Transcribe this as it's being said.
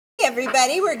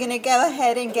everybody. We're going to go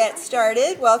ahead and get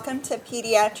started. Welcome to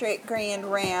Pediatric Grand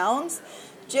Rounds.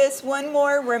 Just one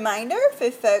more reminder for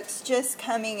folks just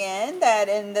coming in that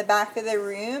in the back of the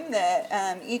room, the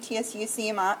ETSU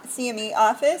CME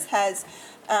office has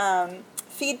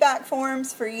feedback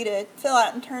forms for you to fill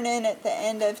out and turn in at the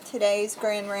end of today's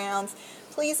Grand Rounds.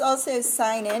 Please also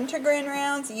sign in to Grand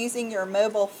Rounds using your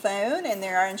mobile phone, and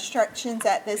there are instructions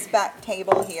at this back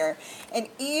table here. And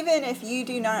even if you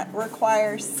do not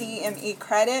require CME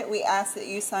credit, we ask that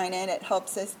you sign in. It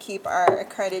helps us keep our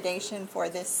accreditation for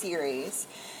this series.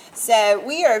 So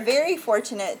we are very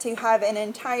fortunate to have an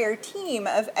entire team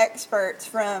of experts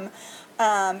from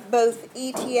both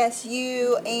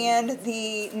ETSU and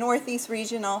the Northeast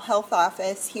Regional Health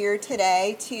Office here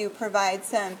today to provide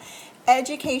some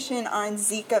education on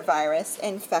Zika virus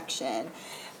infection.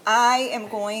 I am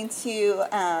going to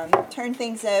turn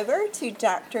things over to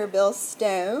Dr. Bill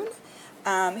Stone,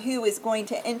 who is going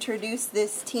to introduce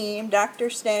this team.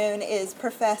 Dr. Stone is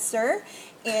professor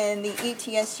in the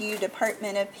ETSU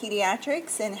Department of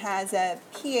Pediatrics and has a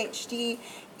PhD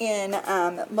in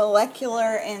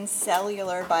molecular and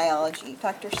cellular biology.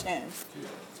 Dr. Stone.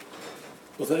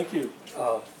 Well, thank you.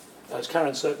 As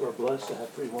Karen said, we're blessed to have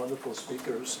three wonderful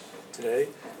speakers today.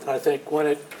 And I think when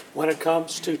it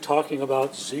comes to talking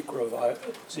about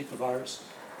Zika virus,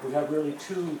 we have really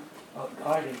two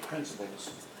guiding principles.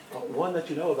 One that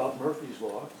you know about Murphy's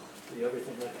Law, the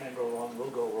everything that can go wrong will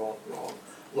go wrong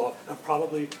law. And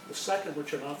probably the second,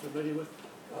 which you're not familiar with,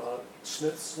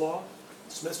 Smith's Law.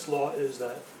 Smith's Law is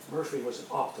that Murphy was an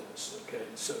optimist. Okay,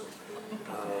 so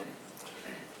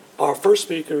our first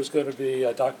speaker is going to be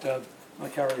Dr.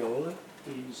 Macariola.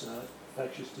 He's an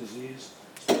infectious disease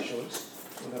specialist.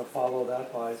 We're going to follow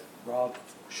that by Rob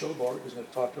Schobart, who's going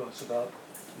to talk to us about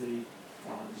the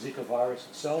Zika virus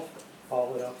itself,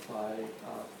 followed up by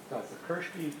Dr.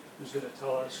 Kirschke, who's going to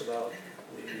tell us about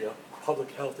the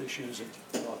public health issues in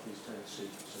Northeast Tennessee.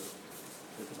 So,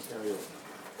 Dr. Macariola.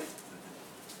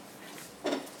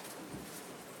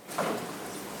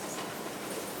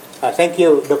 Thank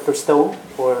you, Dr. Stone,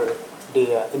 for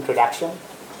the introduction.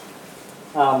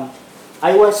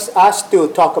 I was asked to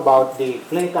talk about the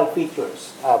clinical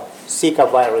features of Zika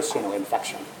virus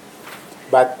infection.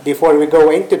 But before we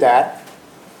go into that,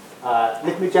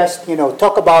 let me just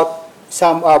talk about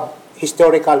some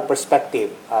historical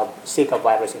perspective of Zika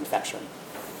virus infection.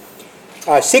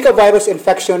 Zika virus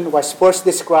infection was first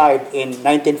described in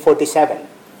 1947.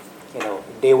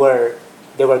 They were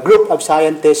a group of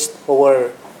scientists who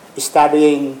were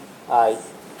studying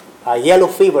yellow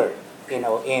fever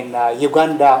in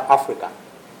Uganda, Africa.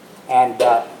 And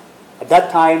at that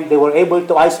time, they were able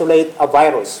to isolate a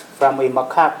virus from a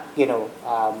macaque,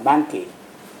 monkey.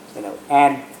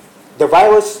 And the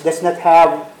virus does not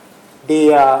have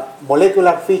the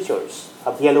molecular features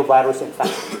of yellow virus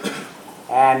infection.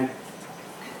 And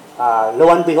lo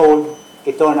and behold,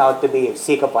 it turned out to be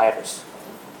Zika virus.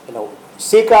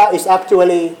 Zika is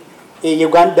actually a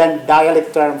Ugandan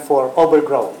dialect term for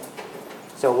overgrown.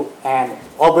 So, and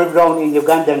overgrown in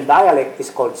Ugandan dialect is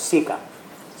called Zika.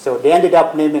 So they ended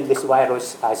up naming this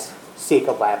virus as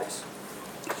Zika virus.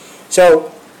 So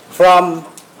from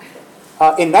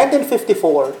in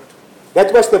 1954,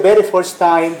 that was the very first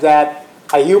time that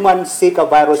a human Zika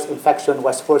virus infection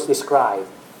was first described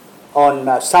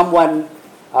on someone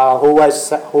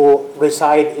who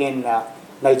reside in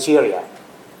Nigeria.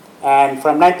 And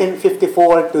from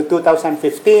 1954 to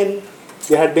 2015,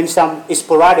 there had been some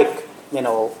sporadic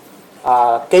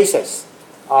cases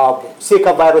of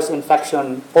Zika virus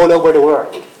infection all over the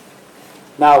world.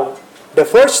 Now, the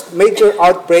first major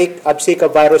outbreak of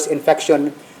Zika virus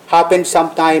infection happened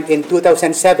sometime in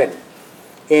 2007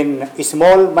 in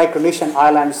small Micronesian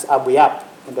islands of Yap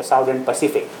in the southern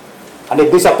Pacific. And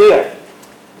it disappeared.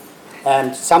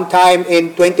 And sometime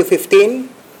in 2015,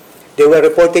 there were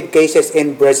reported cases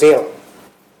in Brazil.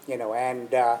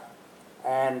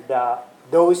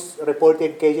 Those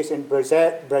reported cases in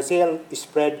Brazil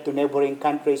spread to neighboring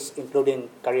countries, including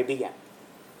Caribbean.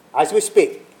 As we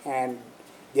speak, and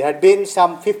there had been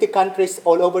some 50 countries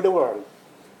all over the world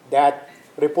that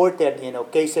reported,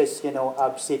 cases,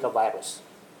 of Zika virus.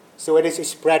 So it is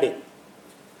spreading,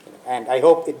 and I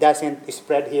hope it doesn't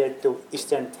spread here to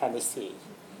Eastern Tennessee.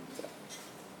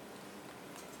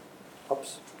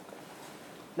 Oops.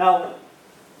 Now,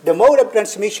 the mode of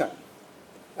transmission.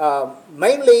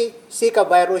 Mainly, Zika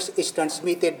virus is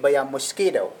transmitted by a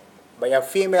mosquito, by a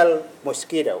female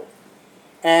mosquito.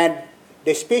 And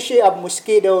the species of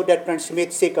mosquito that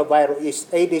transmits Zika virus is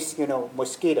Aedes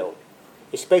mosquito,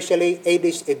 especially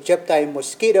Aedes aegypti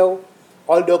mosquito,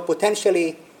 although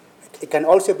potentially it can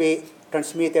also be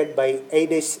transmitted by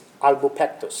Aedes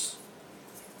albopictus.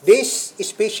 This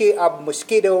species of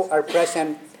mosquito are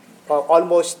present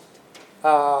almost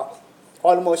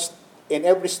almost in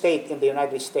every state in the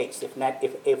United States,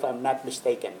 if I'm not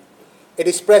mistaken. It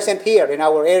is present here in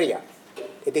our area.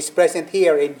 It is present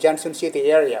here in Johnson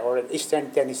City area or in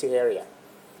Eastern Tennessee area.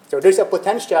 So there's a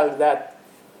potential that,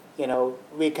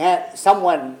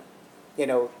 someone,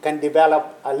 can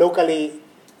develop a locally,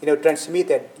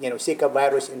 transmitted, Zika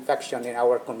virus infection in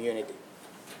our community.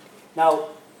 Now,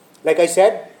 like I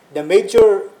said, the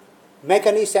major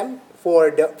mechanism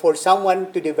for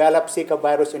someone to develop Zika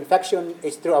virus infection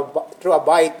is through a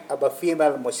bite of a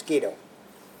female mosquito.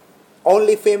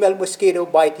 Only female mosquito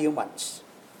bite humans.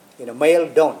 Male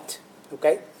don't.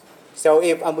 Okay? So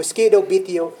if a mosquito bit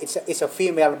you, it's a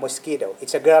female mosquito.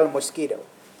 It's a girl mosquito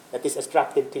that is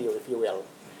attracted to you, if you will.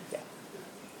 Yeah.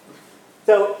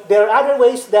 So there are other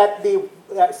ways that the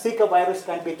Zika virus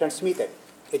can be transmitted.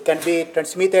 It can be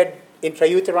transmitted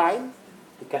intrauterine.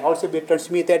 It can also be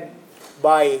transmitted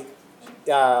by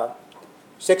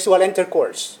sexual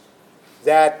intercourse.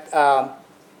 That,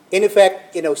 in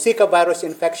effect, Zika virus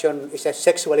infection is a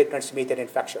sexually transmitted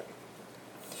infection.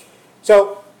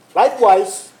 So,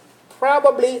 likewise,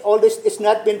 probably all this is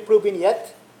not been proven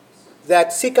yet, that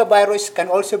Zika virus can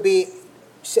also be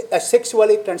a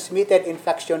sexually transmitted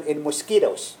infection in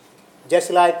mosquitoes, just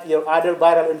like your other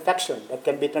viral infection that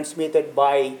can be transmitted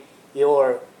by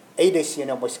your Aedes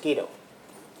mosquito.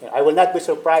 I will not be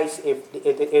surprised if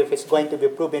it's going to be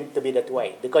proven to be that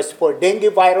way, because for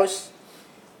dengue virus,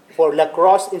 for La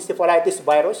Crosse encephalitis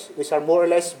virus, these are more or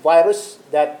less virus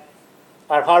that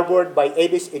are harbored by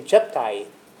Aedes aegypti.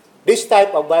 This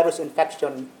type of virus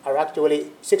infection are actually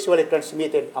sexually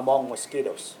transmitted among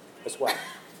mosquitoes as well.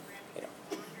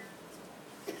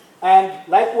 And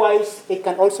likewise, it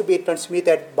can also be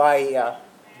transmitted by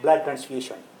blood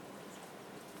transfusion.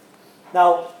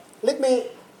 Now, let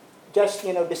me just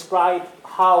describe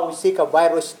how Zika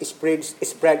virus spreads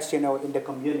in the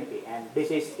community. And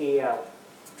this is a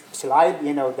slide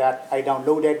that I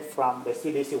downloaded from the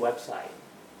CDC website.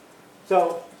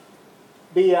 So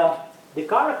the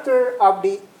character of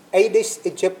the Aedes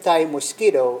aegypti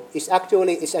mosquito is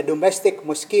a domestic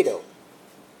mosquito.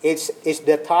 It's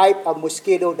the type of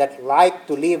mosquito that like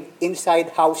to live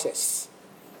inside houses.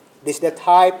 This is the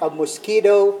type of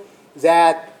mosquito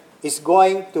that is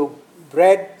going to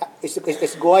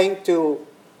is going to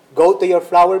go to your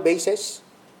flower bases,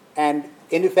 and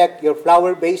in effect, your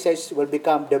flower bases will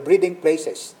become the breeding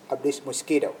places of this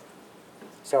mosquito.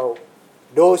 So,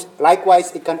 those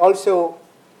likewise, it can also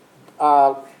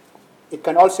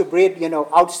breed,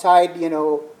 outside,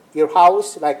 your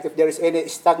house. Like if there is any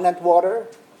stagnant water,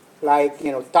 like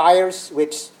tires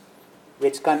which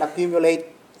can accumulate,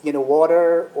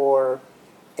 water or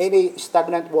any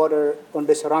stagnant water on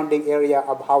the surrounding area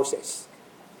of houses.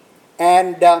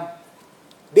 And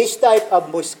this type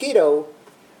of mosquito,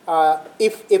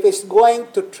 if it's going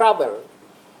to travel,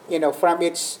 from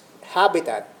its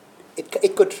habitat,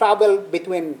 it could travel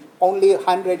between only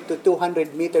 100 to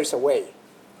 200 meters away,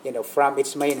 from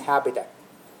its main habitat.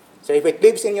 So if it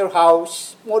lives in your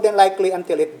house, more than likely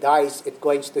until it dies, it's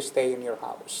going to stay in your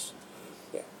house.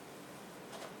 Yeah.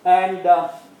 And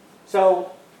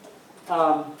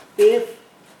if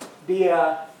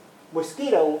the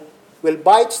mosquito will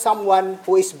bite someone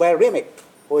who is viremic,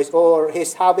 or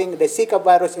is having the Zika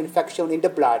virus infection in the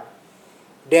blood,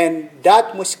 then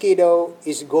that mosquito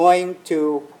is going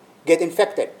to get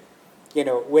infected,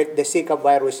 with the Zika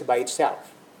virus by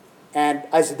itself. And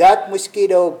as that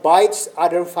mosquito bites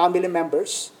other family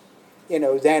members,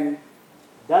 then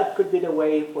that could be the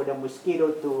way for the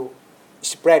mosquito to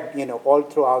spread, all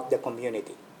throughout the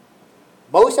community.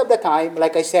 Most of the time,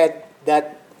 like I said,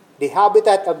 that the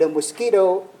habitat of the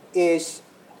mosquito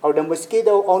the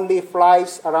mosquito only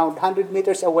flies around 100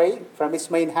 meters away from its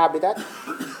main habitat,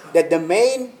 that the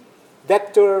main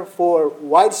vector for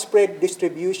widespread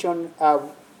distribution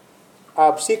of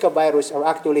Zika virus are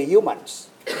actually humans.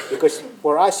 Because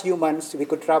for us humans, we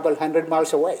could travel 100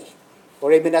 miles away,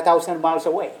 or even 1,000 miles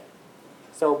away.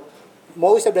 So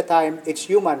most of the time, it's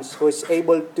humans who is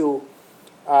able to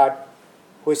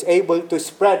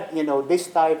spread, this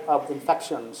type of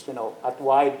infections, at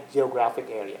wide geographic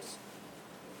areas.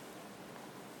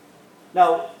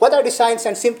 Now, what are the signs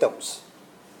and symptoms?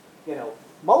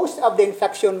 Most of the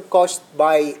infection caused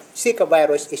by Zika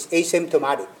virus is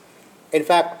asymptomatic. In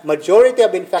fact, majority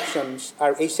of infections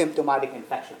are asymptomatic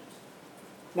infections.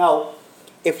 Now,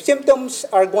 if symptoms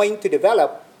are going to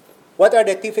develop, what are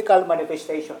the typical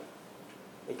manifestations?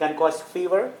 It can cause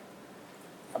fever,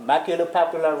 a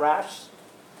maculopapular rash,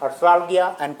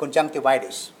 arthralgia, and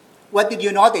conjunctivitis. What did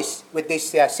you notice with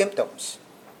these symptoms?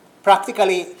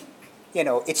 Practically,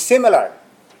 it's similar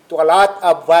to a lot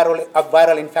of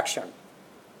viral infection.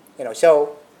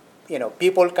 So,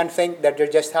 people can think that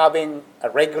they're just having a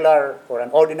regular or an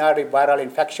ordinary viral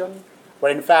infection,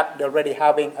 where in fact they're already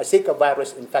having a Zika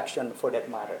virus infection for that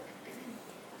matter.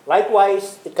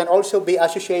 Likewise, it can also be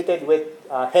associated with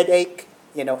headache,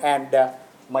 and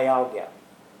myalgia.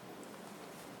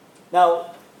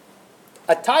 Now,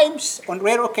 at times, on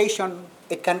rare occasion,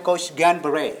 it can cause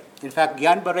Guillain-Barré. In fact,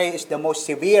 Guillain-Barré is the most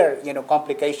severe,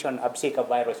 complication of Zika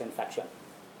virus infection.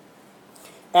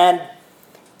 And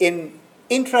in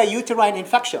intrauterine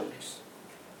infections,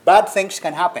 bad things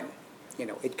can happen.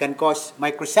 It can cause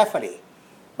microcephaly.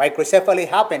 Microcephaly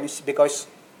happens because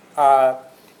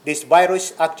this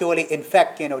virus actually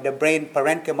infects, the brain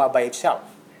parenchyma by itself.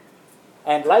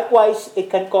 And likewise, it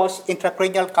can cause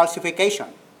intracranial calcification.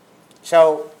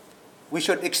 So we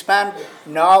should expand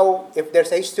now if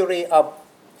there's a history of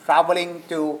traveling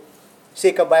to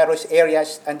Zika virus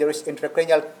areas and there is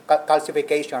intracranial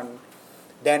calcification,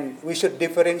 then we should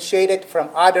differentiate it from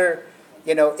other,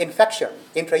 infection,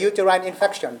 intrauterine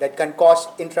infection that can cause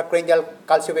intracranial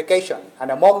calcification. And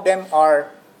among them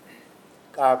are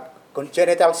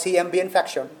congenital CMV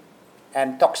infection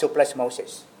and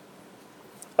toxoplasmosis.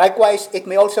 Likewise, it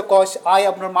may also cause eye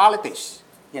abnormalities,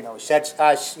 such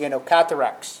as,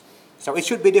 cataracts. So it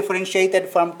should be differentiated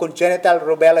from congenital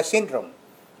rubella syndrome,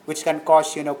 which can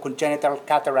cause, congenital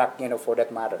cataract, for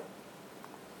that matter.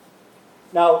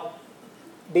 Now,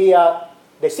 the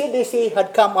CDC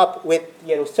had come up with,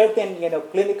 certain,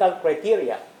 clinical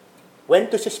criteria when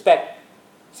to suspect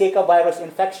Zika virus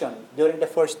infection during the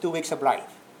first 2 weeks of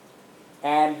life.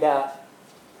 And in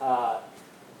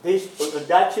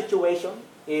that situation,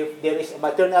 if there is a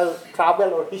maternal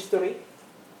travel or history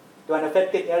to an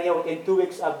affected area within 2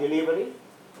 weeks of delivery,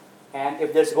 and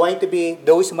if there's going to be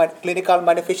those clinical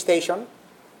manifestations,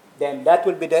 then that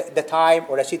will be the time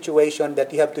or the situation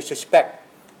that you have to suspect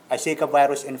a Zika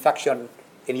virus infection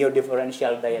in your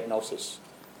differential diagnosis.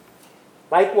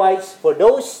 Likewise, for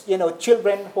those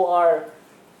children who are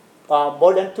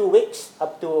more than 2 weeks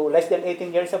up to less than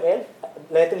 18 years of age,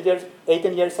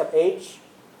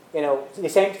 the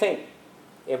same thing.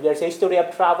 If there's a history of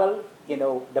travel,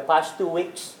 the past 2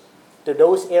 weeks to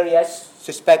those areas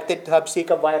suspected to have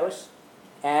Zika virus,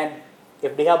 and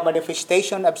if they have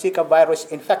manifestation of Zika virus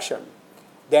infection,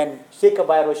 then Zika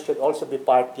virus should also be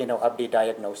part, of the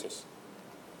diagnosis.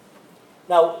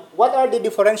 Now, what are the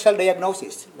differential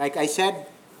diagnoses? Like I said,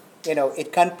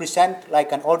 it can present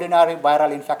like an ordinary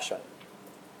viral infection.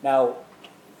 Now,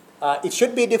 it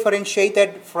should be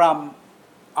differentiated from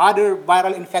other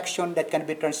viral infection that can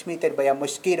be transmitted by a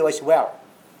mosquito as well.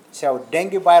 So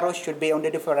dengue virus should be on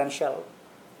the differential.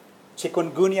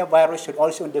 Chikungunya virus should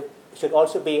also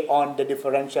be on the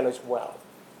differential as well.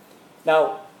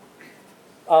 Now,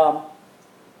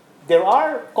 there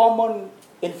are common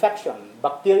infection,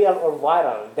 bacterial or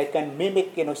viral, that can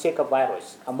mimic Zika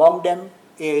virus. Among them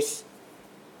is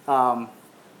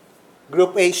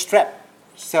group A strep.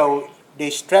 So the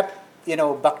strep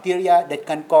bacteria that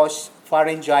can cause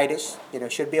pharyngitis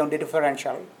should be on the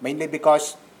differential, mainly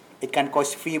because it can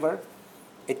cause fever,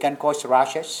 it can cause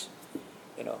rashes,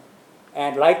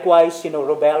 and likewise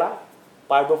rubella,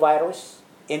 parvovirus,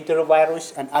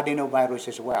 enterovirus, and adenovirus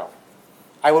as well.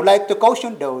 I would like to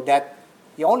caution though that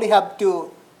you only have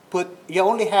to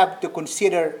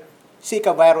consider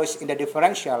Zika virus in the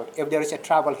differential if there is a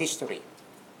travel history.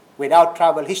 Without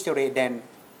travel history, then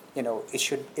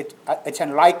it's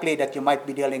unlikely that you might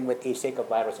be dealing with a Zika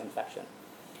virus infection.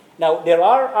 Now, there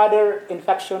are other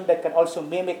infections that can also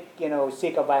mimic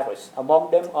Zika virus. Among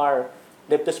them are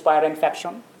leptospira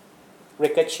infection,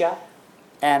 rickettsia,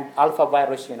 and alpha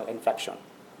virus infection.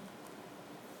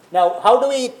 Now, how do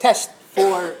we test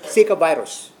for Zika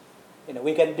virus?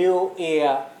 We can do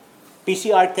a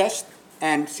PCR test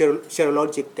and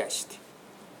serologic test.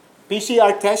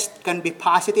 PCR test can be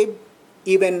positive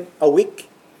even a week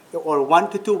or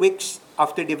 1 to 2 weeks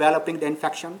after developing the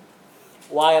infection,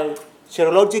 while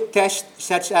serologic tests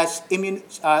such as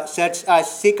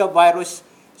Zika virus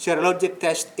serologic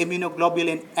test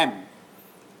immunoglobulin M,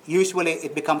 usually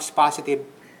it becomes positive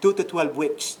 2 to 12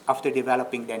 weeks after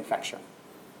developing the infection.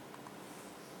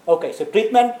 Okay, so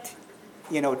treatment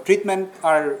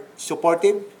are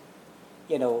supportive,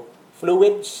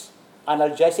 fluids,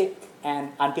 analgesic,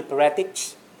 and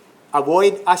antipyretics.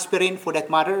 Avoid aspirin for that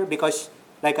matter because,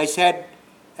 like I said,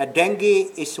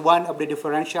 dengue is one of the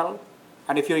differential.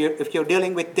 And if you're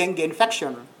dealing with dengue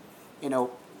infection,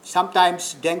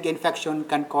 sometimes dengue infection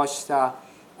can cause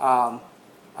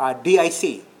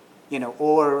DIC,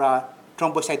 or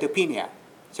thrombocytopenia.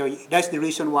 So that's the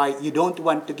reason why you don't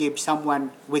want to give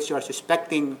someone which you are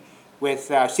suspecting with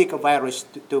Zika virus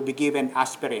to be given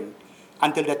aspirin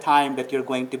until the time that you're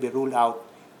going to be ruled out,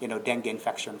 dengue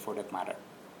infection for that matter.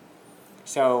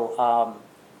 So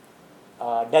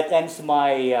that ends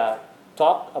my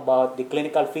talk about the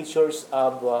clinical features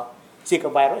of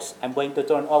Zika virus. I'm going to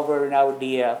turn over now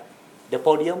the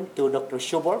podium to Dr.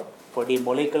 Schubert for the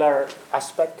molecular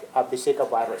aspect of the Zika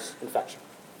virus infection.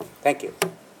 Thank you.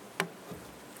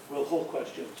 We'll hold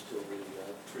questions till the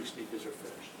three speakers are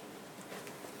finished.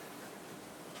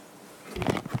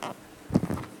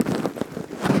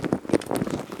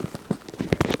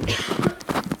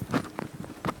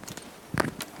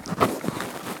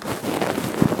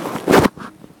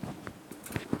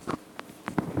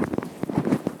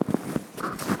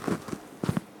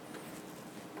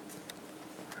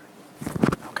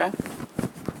 Okay.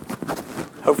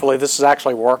 Hopefully this is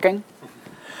actually working.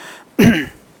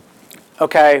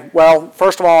 Okay, well,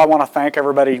 first of all, I want to thank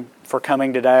everybody for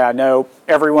coming today. I know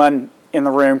everyone in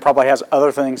the room probably has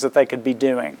other things that they could be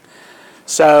doing.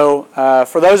 So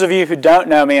for those of you who don't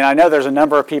know me, and I know there's a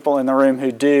number of people in the room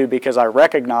who do because I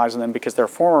recognize them because they're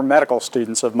former medical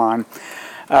students of mine.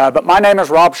 But my name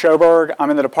is Rob Schoberg. I'm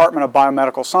in the Department of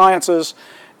Biomedical Sciences,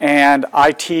 and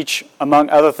I teach, among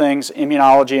other things,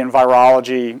 immunology and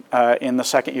virology in the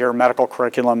second year medical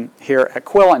curriculum here at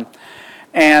Quillen.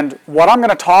 And what I'm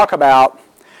going to talk about,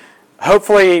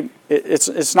 hopefully,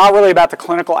 it's not really about the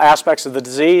clinical aspects of the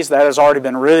disease. That has already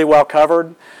been really well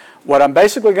covered. What I'm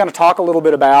basically going to talk a little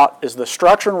bit about is the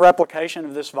structure and replication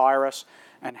of this virus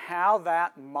and how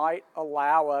that might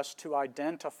allow us to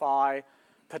identify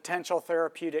potential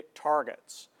therapeutic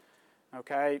targets.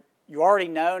 Okay? You already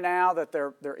know now that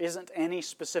there isn't any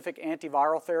specific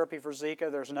antiviral therapy for Zika.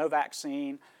 There's no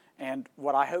vaccine. And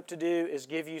what I hope to do is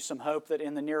give you some hope that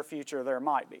in the near future there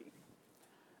might be.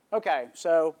 Okay,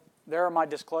 so there are my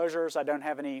disclosures. I don't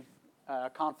have any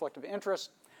conflict of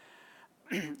interest.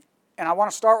 And I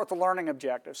want to start with the learning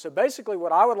objectives. So basically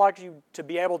what I would like you to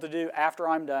be able to do after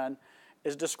I'm done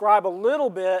is describe a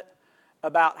little bit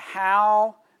about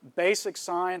how basic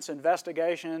science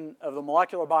investigation of the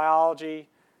molecular biology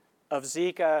of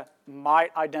Zika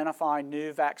might identify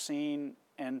new vaccine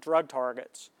and drug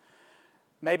targets.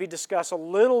 Maybe discuss a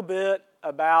little bit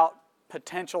about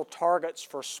potential targets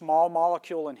for small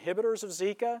molecule inhibitors of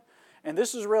Zika. And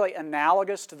this is really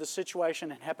analogous to the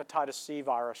situation in hepatitis C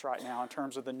virus right now in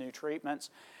terms of the new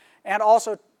treatments. And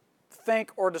also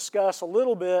think or discuss a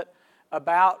little bit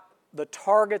about the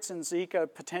targets in Zika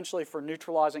potentially for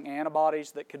neutralizing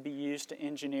antibodies that could be used to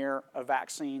engineer a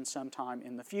vaccine sometime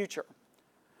in the future.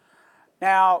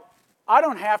 Now, I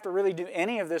don't have to really do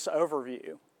any of this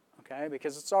overview, okay,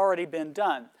 because it's already been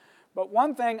done. But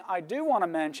one thing I do want to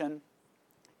mention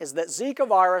is that Zika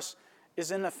virus is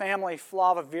in the family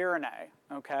Flavivirinae,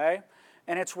 okay?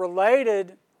 And it's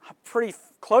related, pretty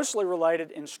closely related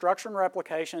in structure and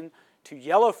replication to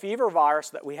yellow fever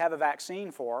virus that we have a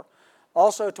vaccine for,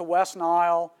 also to West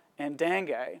Nile and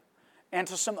dengue, and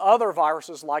to some other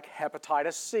viruses like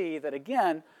hepatitis C that,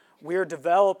 again, we're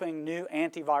developing new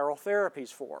antiviral therapies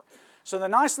for. So the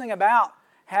nice thing about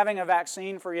having a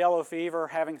vaccine for yellow fever,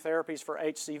 having therapies for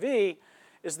HCV,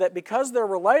 is that because they're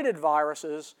related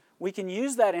viruses, we can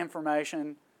use that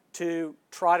information to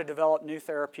try to develop new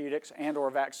therapeutics and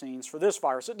or vaccines for this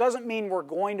virus. It doesn't mean we're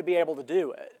going to be able to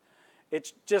do it.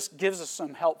 It just gives us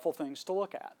some helpful things to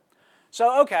look at.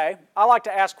 So, okay, I like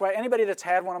to ask questions. Anybody that's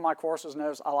had one of my courses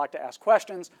knows I like to ask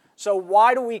questions. So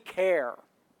why do we care?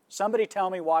 Somebody tell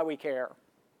me why we care.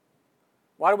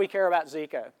 Why do we care about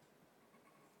Zika?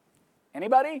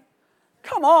 Anybody?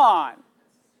 Come on.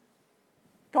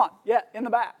 Come on. Yeah, in the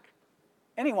back.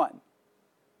 Anyone?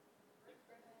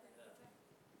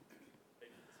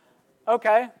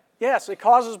 Okay. Yes, it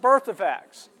causes birth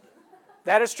defects.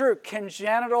 That is true.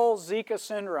 Congenital Zika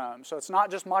syndrome. So it's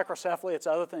not just microcephaly, it's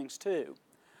other things too.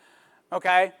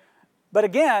 Okay? But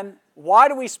again, why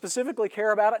do we specifically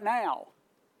care about it now?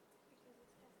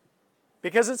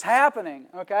 Because it's happening,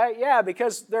 okay? Yeah,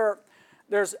 because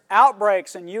there's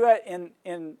outbreaks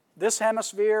in this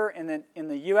hemisphere, in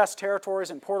the U.S. territories,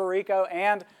 in Puerto Rico,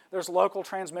 and there's local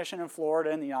transmission in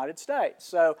Florida and the United States.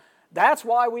 So that's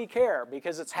why we care,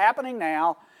 because it's happening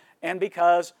now and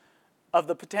because of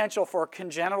the potential for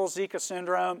congenital Zika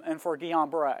syndrome and for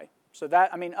Guillain-Barré. So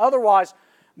that, I mean, otherwise,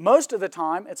 most of the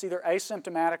time, it's either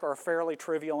asymptomatic or a fairly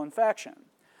trivial infection.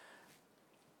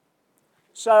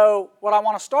 So what I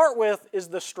want to start with is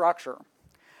the structure.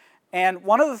 And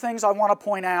one of the things I want to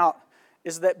point out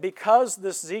is that because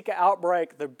this Zika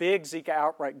outbreak, the big Zika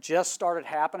outbreak, just started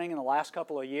happening in the last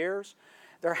couple of years,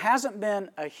 there hasn't been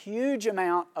a huge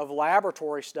amount of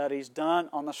laboratory studies done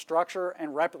on the structure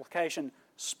and replication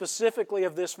specifically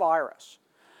of this virus.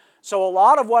 So a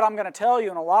lot of what I'm going to tell you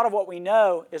and a lot of what we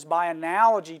know is by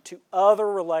analogy to other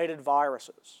related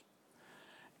viruses.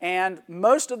 And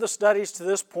most of the studies to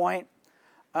this point,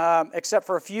 except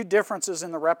for a few differences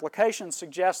in the replication,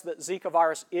 suggest that Zika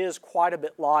virus is quite a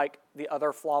bit like the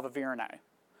other flavivirinae.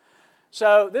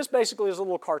 So this basically is a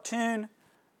little cartoon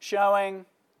showing,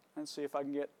 let's see if I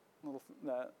can get a little,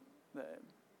 the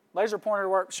laser pointer to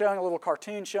work, showing a little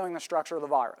cartoon showing the structure of the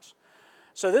virus.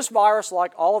 So this virus,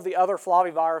 like all of the other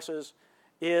flaviviruses,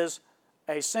 is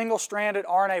a single-stranded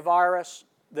RNA virus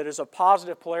that is of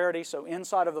positive polarity. So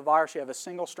inside of the virus you have a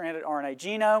single-stranded RNA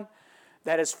genome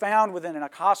that is found within an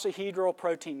icosahedral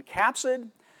protein capsid,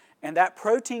 and that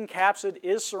protein capsid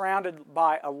is surrounded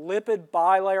by a lipid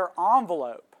bilayer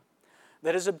envelope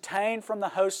that is obtained from the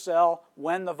host cell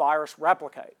when the virus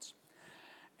replicates.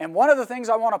 And one of the things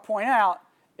I want to point out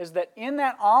is that in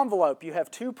that envelope you have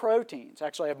two proteins.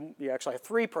 You actually have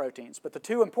three proteins, but the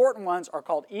two important ones are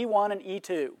called E1 and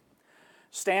E2.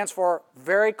 Stands for,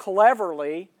 very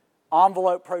cleverly,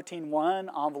 envelope protein 1,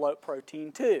 envelope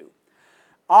protein 2.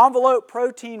 Envelope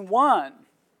protein 1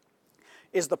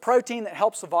 is the protein that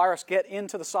helps the virus get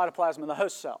into the cytoplasm of the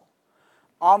host cell.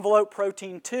 Envelope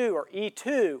protein 2, or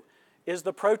E2, is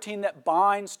the protein that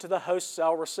binds to the host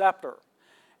cell receptor.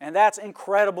 And that's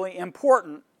incredibly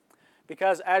important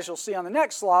because, as you'll see on the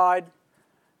next slide,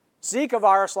 Zika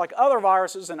virus, like other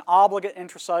viruses, is an obligate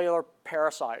intracellular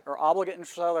parasite or obligate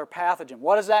intracellular pathogen.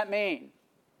 What does that mean?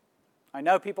 I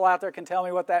know people out there can tell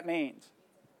me what that means.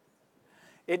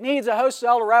 It needs a host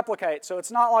cell to replicate, so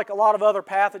it's not like a lot of other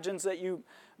pathogens that you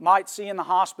might see in the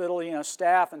hospital,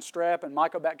 staph and strep and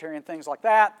mycobacteria and things like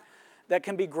that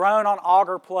can be grown on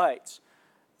agar plates.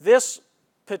 This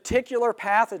particular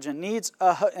pathogen needs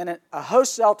a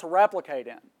host cell to replicate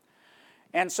in.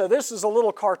 And so this is a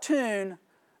little cartoon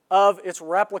of its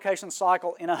replication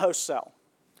cycle in a host cell.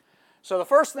 So the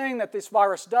first thing that this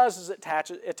virus does is it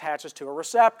attaches to a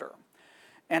receptor.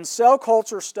 And cell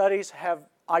culture studies have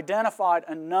identified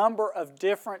a number of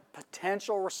different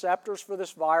potential receptors for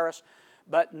this virus,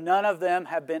 but none of them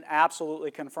have been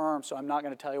absolutely confirmed, so I'm not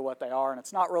going to tell you what they are, and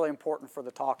it's not really important for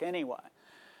the talk anyway.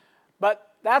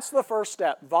 But that's the first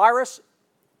step. Virus,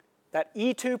 that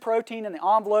E2 protein in the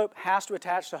envelope has to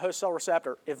attach to the host cell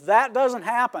receptor. If that doesn't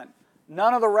happen,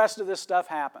 none of the rest of this stuff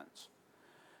happens.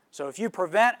 So if you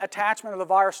prevent attachment of the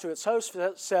virus to its host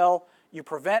cell, you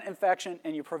prevent infection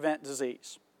and you prevent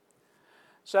disease.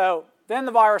 So then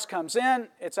the virus comes in,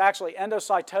 it's actually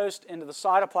endocytosed into the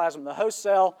cytoplasm of the host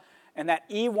cell, and that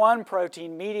E1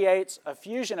 protein mediates a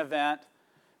fusion event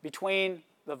between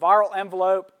the viral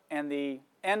envelope and the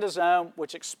endosome,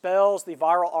 which expels the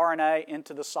viral RNA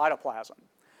into the cytoplasm.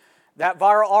 That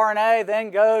viral RNA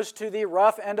then goes to the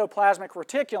rough endoplasmic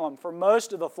reticulum for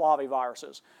most of the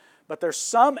flaviviruses. But there's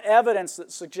some evidence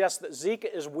that suggests that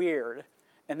Zika is weird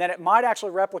and that it might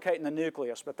actually replicate in the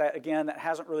nucleus, but that, again, that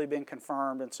hasn't really been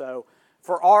confirmed, and so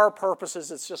for our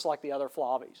purposes, it's just like the other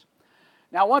flavies.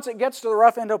 Now, once it gets to the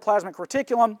rough endoplasmic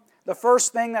reticulum, the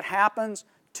first thing that happens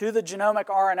to the genomic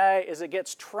RNA is it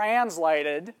gets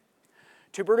translated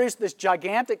to produce this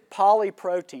gigantic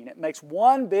polyprotein. It makes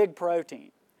one big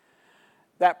protein.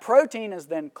 That protein is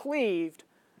then cleaved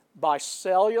by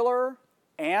cellular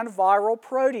and viral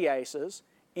proteases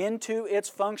into its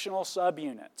functional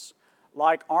subunits,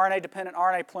 like RNA-dependent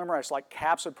RNA polymerase, like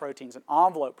capsid proteins and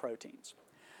envelope proteins.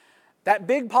 That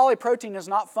big polyprotein is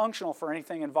not functional for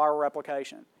anything in viral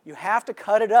replication. You have to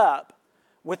cut it up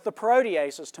with the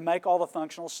proteases to make all the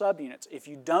functional subunits. If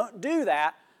you don't do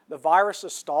that, the virus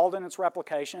is stalled in its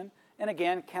replication and,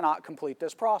 again, cannot complete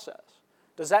this process.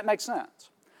 Does that make sense?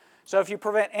 So if you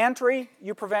prevent entry,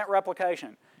 you prevent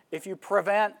replication. If you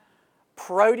prevent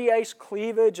protease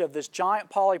cleavage of this giant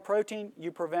polyprotein,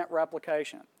 you prevent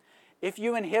replication. If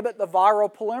you inhibit the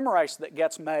viral polymerase that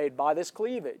gets made by this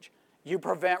cleavage, you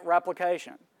prevent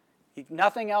replication.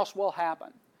 Nothing else will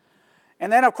happen.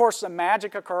 And then, of course, some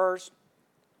magic occurs.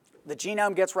 The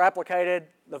genome gets replicated.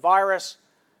 The virus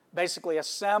basically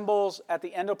assembles at the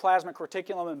endoplasmic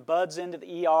reticulum and buds into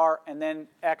the ER and then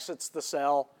exits the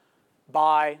cell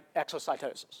by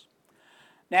exocytosis.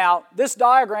 Now, this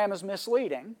diagram is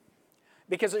misleading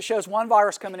because it shows one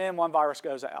virus coming in, one virus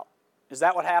goes out. Is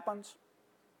that what happens?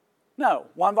 No.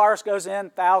 One virus goes in,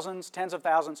 thousands, tens of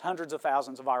thousands, hundreds of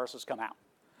thousands of viruses come out.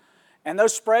 And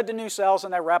those spread to new cells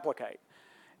and they replicate.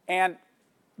 And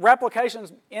replication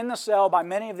in the cell by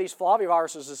many of these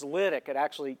flaviviruses is lytic. It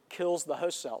actually kills the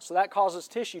host cell. So that causes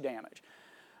tissue damage.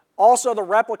 Also, the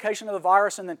replication of the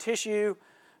virus in the tissue,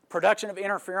 production of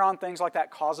interferon, things like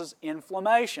that, causes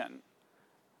inflammation.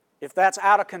 If that's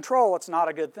out of control, it's not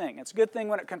a good thing. It's a good thing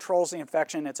when it controls the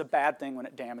infection. It's a bad thing when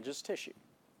it damages tissue.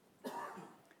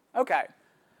 Okay,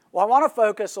 well I want to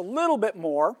focus a little bit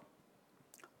more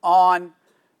on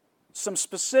some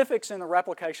specifics in the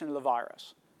replication of the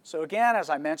virus. So again, as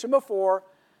I mentioned before,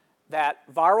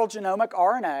 that viral genomic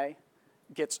RNA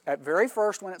gets, at very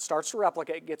first when it starts to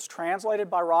replicate, gets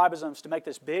translated by ribosomes to make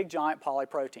this big giant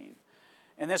polyprotein.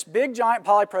 And this big giant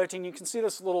polyprotein, you can see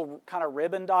this little kind of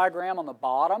ribbon diagram on the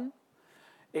bottom.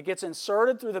 It gets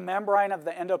inserted through the membrane of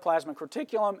the endoplasmic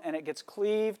reticulum and it gets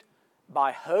cleaved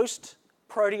by host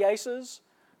proteases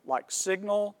like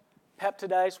signal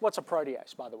peptidase. What's a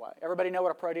protease, by the way? Everybody know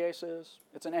what a protease is?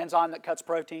 It's an enzyme that cuts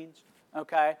proteins.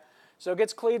 Okay? So it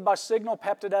gets cleaved by signal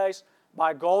peptidase,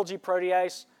 by Golgi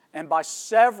protease, and by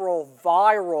several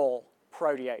viral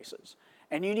proteases.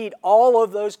 And you need all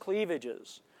of those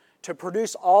cleavages to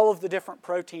produce all of the different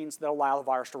proteins that allow the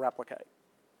virus to replicate.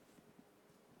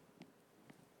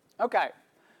 Okay,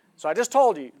 so I just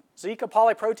told you, Zika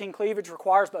polyprotein cleavage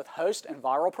requires both host and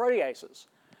viral proteases.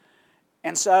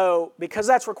 And so, because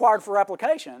that's required for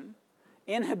replication,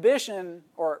 inhibition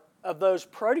of those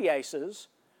proteases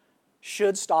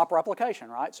should stop replication,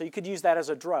 right? So you could use that as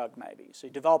a drug, maybe. So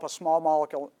you develop a small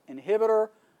molecule inhibitor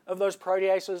of those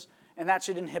proteases, and that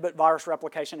should inhibit virus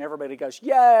replication. Everybody goes,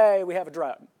 yay, we have a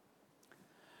drug.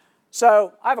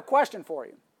 So I have a question for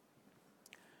you.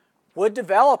 Would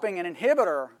developing an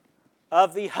inhibitor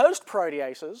of the host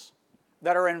proteases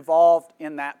that are involved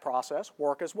in that process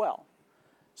work as well?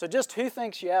 So just who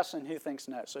thinks yes and who thinks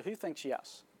no? So who thinks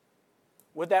yes?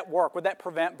 Would that work? Would that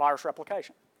prevent virus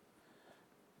replication?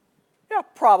 Yeah,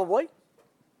 probably.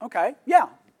 Okay, yeah.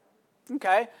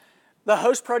 Okay. The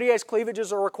host protease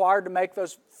cleavages are required to make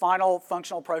those final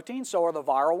functional proteins, so are the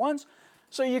viral ones.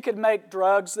 So you could make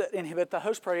drugs that inhibit the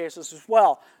host proteases as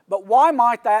well. But why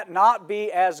might that not be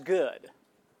as good?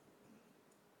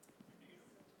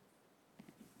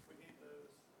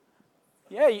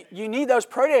 Yeah, you need those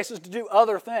proteases to do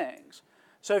other things.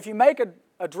 So if you make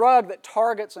a drug that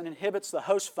targets and inhibits the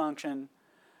host function,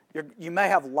 you may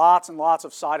have lots and lots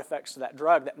of side effects to that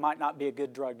drug that might not be a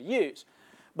good drug to use.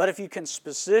 But if you can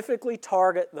specifically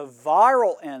target the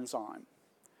viral enzyme,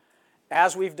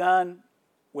 as we've done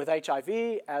with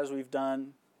HIV, as we've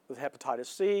done with hepatitis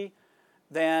C,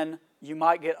 then you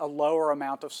might get a lower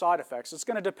amount of side effects. It's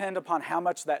going to depend upon how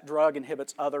much that drug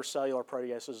inhibits other cellular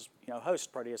proteases,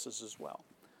 host proteases as well.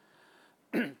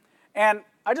 And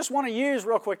I just want to use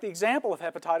real quick the example of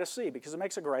hepatitis C because it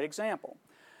makes a great example.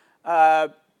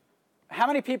 How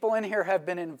many people in here have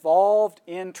been involved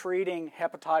in treating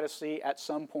hepatitis C at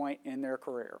some point in their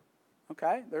career?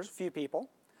 Okay, there's a few people.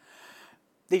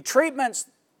 The treatments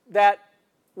that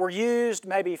were used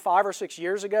maybe 5 or 6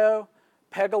 years ago,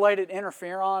 pegylated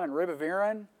interferon and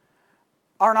ribavirin,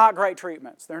 are not great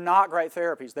treatments. They're not great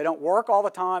therapies. They don't work all the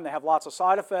time. They have lots of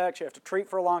side effects. You have to treat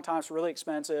for a long time. It's really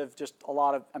expensive. Just a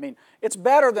lot of, it's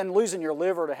better than losing your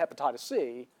liver to hepatitis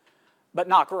C, but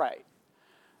not great.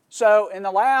 So in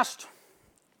the last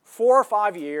 4 or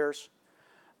 5 years,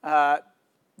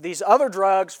 these other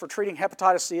drugs for treating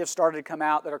hepatitis C have started to come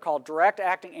out that are called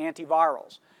direct-acting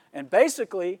antivirals. And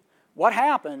basically, what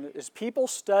happened is people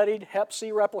studied hep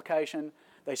C replication.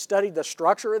 They studied the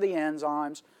structure of the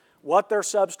enzymes, what their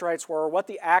substrates were, what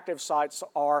the active sites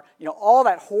are, all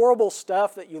that horrible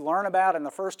stuff that you learn about in the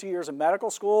first 2 years of medical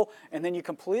school and then you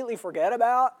completely forget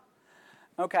about,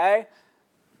 okay?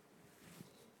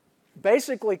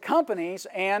 Basically, companies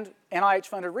and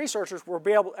NIH-funded researchers were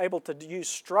able to use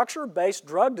structure-based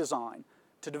drug design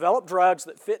to develop drugs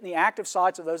that fit in the active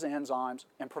sites of those enzymes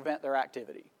and prevent their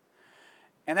activity.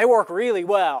 And they work really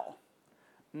well.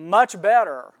 Much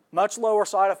better, much lower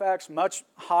side effects, much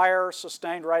higher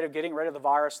sustained rate of getting rid of the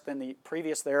virus than the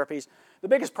previous therapies. The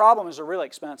biggest problem is they're really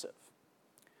expensive.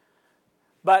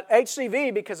 But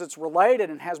HCV, because it's related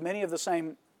and has many of the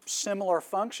same similar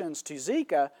functions to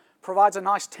Zika, provides a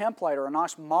nice template or a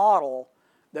nice model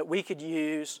that we could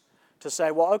use to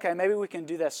say, well, okay, maybe we can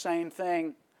do that same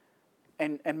thing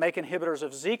and make inhibitors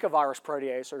of Zika virus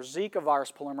protease or Zika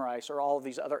virus polymerase or all of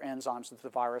these other enzymes that the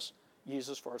virus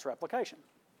uses for its replication.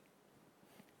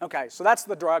 Okay, so that's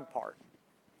the drug part.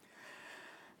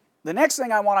 The next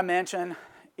thing I want to mention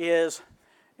is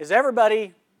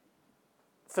everybody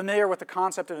familiar with the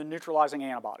concept of a neutralizing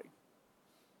antibody?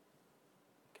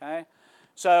 Okay,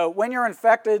 so when you're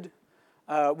infected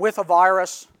with a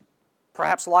virus,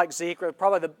 perhaps like Zika,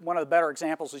 probably one of the better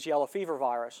examples is yellow fever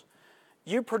virus,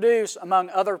 you produce,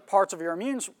 among other parts of your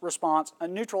immune response,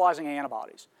 neutralizing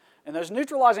antibodies. And those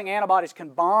neutralizing antibodies can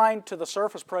bind to the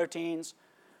surface proteins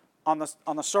on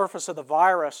the surface of the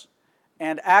virus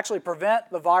and actually prevent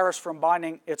the virus from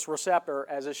binding its receptor,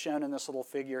 as is shown in this little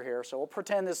figure here. So we'll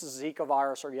pretend this is Zika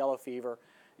virus or yellow fever,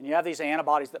 and you have these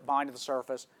antibodies that bind to the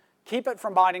surface, Keep it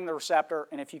from binding the receptor,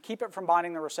 and if you keep it from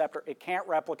binding the receptor, it can't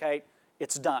replicate,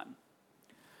 it's done.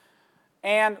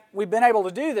 And we've been able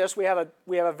to do this. We have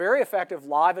a very effective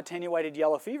live attenuated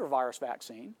yellow fever virus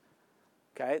vaccine,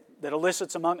 okay, that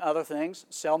elicits, among other things,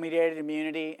 cell-mediated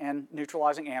immunity and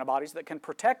neutralizing antibodies that can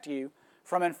protect you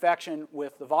from infection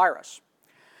with the virus.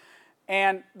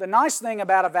 And the nice thing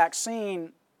about a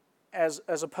vaccine as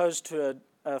opposed to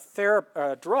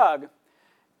a drug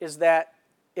is that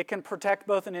it can protect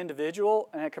both an individual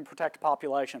and it can protect a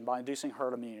population by inducing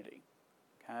herd immunity.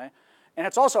 Okay? And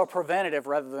it's also a preventative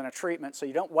rather than a treatment, so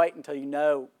you don't wait until you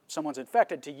know someone's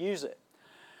infected to use it.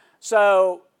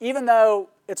 So even though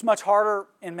it's much harder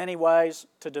in many ways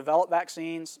to develop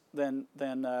vaccines than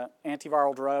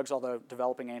antiviral drugs, although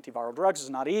developing antiviral drugs is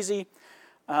not easy,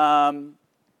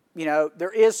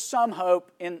 there is some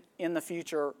hope in the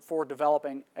future for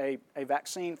developing a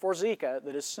vaccine for Zika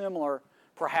that is similar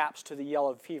perhaps to the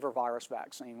yellow fever virus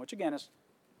vaccine, which again is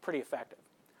pretty effective.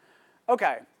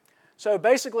 Okay, so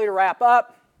basically to wrap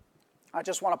up, I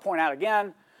just want to point out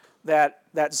again that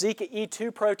Zika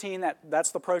E2 protein,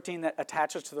 that's the protein that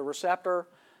attaches to the receptor,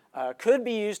 could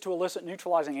be used to elicit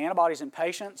neutralizing antibodies in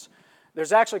patients.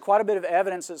 There's actually quite a bit of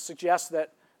evidence that suggests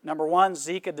that, number one,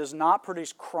 Zika does not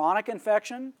produce chronic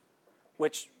infection,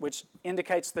 which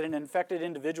indicates that an infected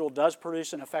individual does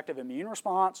produce an effective immune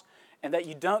response, and that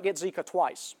you don't get Zika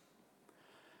twice,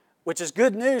 which is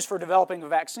good news for developing a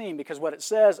vaccine because what it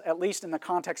says, at least in the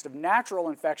context of natural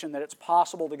infection, that it's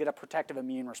possible to get a protective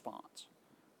immune response.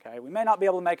 Okay? We may not be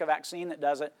able to make a vaccine that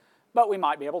does it, but we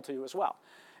might be able to as well.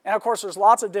 And of course, there's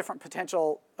lots of different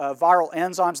potential viral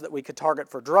enzymes that we could target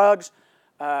for drugs.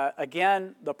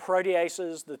 Again, the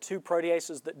proteases, the two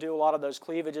proteases that do a lot of those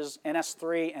cleavages,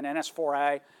 NS3 and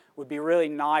NS4A, would be really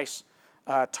nice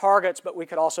targets, but we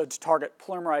could also target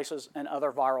polymerases and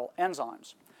other viral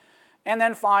enzymes. And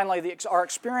then finally, our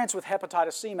experience with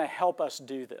hepatitis C may help us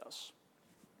do this.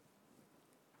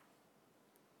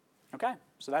 Okay,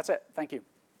 so that's it. Thank you.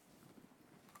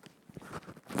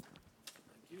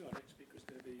 Thank you. Our next speaker is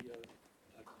going to be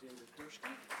Dr.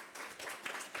 Demetrio.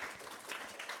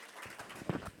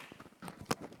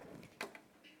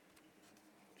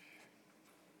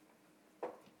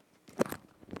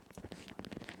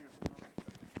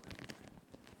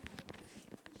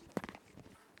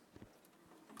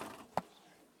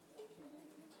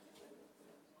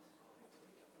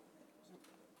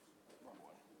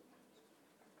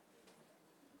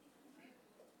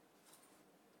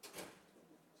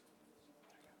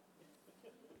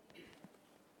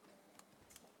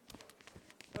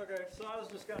 Okay, so I was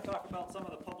just going to talk about some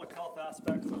of the public health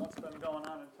aspects of what's been going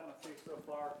on in Tennessee so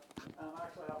far. I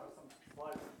actually have some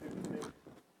slides to do today,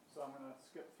 so I'm going to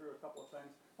skip through a couple of things.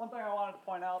 One thing I wanted to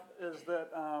point out is that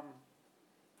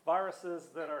viruses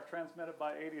that are transmitted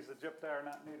by Aedes aegypti are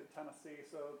not native to Tennessee.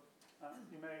 So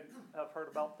you may have heard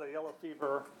about the yellow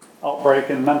fever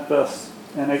outbreak in Memphis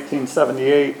in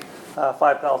 1878.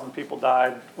 5,000 people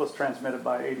died, was transmitted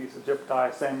by Aedes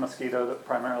aegypti, same mosquito that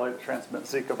primarily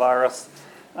transmits Zika virus.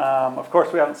 Of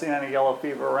course, we haven't seen any yellow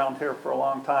fever around here for a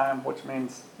long time, which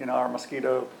means our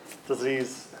mosquito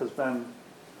disease has been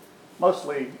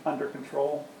mostly under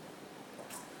control.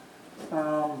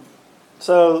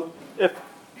 So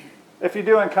if you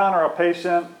do encounter a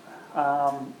patient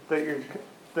that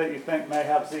you think may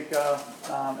have Zika,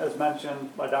 as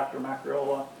mentioned by Dr.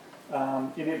 Macariola,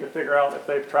 you need to figure out if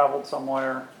they've traveled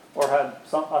somewhere or had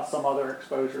some other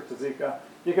exposure to Zika.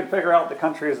 You can figure out the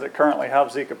countries that currently have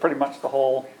Zika, pretty much the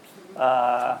whole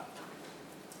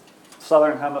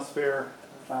Southern Hemisphere,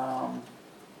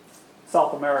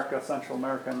 South America, Central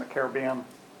America, and the Caribbean,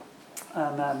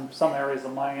 and then some areas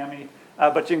of Miami.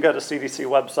 But you can go to CDC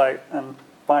website and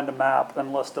find a map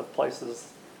and list of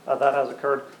places that has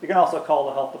occurred. You can also call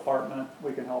the health department.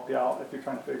 We can help you out if you're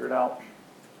trying to figure it out.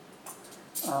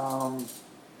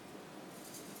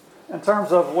 In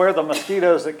terms of where the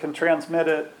mosquitoes that can transmit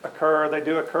it occur, they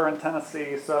do occur in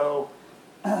Tennessee. So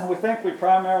we think we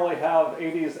primarily have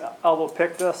Aedes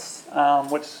albopictus,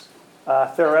 which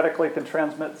theoretically can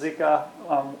transmit Zika.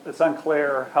 It's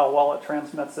unclear how well it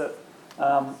transmits it.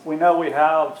 We know we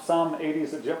have some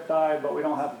Aedes aegypti, but we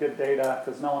don't have good data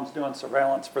because no one's doing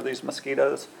surveillance for these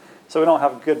mosquitoes. So we don't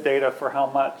have good data for how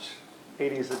much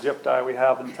Aedes aegypti we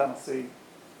have in Tennessee.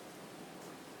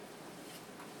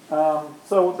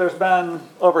 So there's been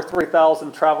over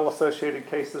 3,000 travel-associated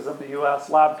cases in the U.S.,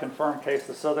 lab-confirmed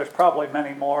cases, so there's probably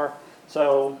many more.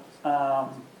 So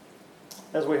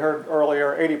as we heard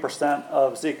earlier, 80%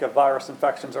 of Zika virus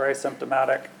infections are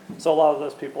asymptomatic, so a lot of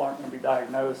those people aren't going to be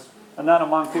diagnosed. And then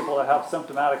among people that have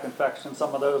symptomatic infections,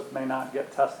 some of those may not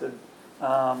get tested.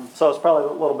 So it's probably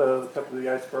a little bit of the tip of the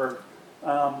iceberg.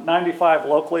 95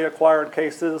 locally acquired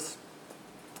cases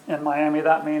in Miami.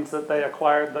 That means that they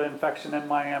acquired the infection in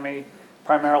Miami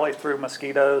primarily through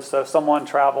mosquitoes. So someone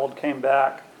traveled, came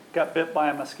back, got bit by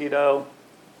a mosquito.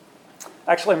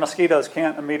 Actually, mosquitoes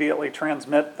can't immediately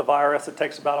transmit the virus. It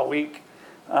takes about a week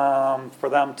for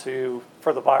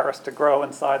the virus to grow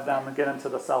inside them and get into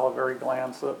the salivary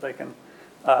gland so that they can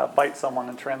bite someone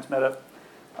and transmit it.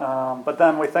 But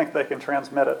then we think they can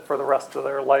transmit it for the rest of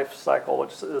their life cycle,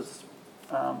 which is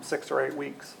 6 or 8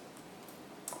 weeks.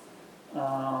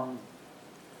 So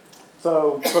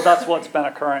that's what's been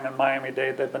occurring in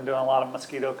Miami-Dade. They've been doing a lot of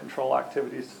mosquito control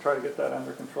activities to try to get that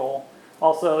under control.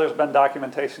 Also, there's been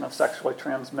documentation of sexually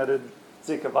transmitted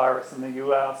Zika virus in the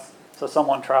U.S. So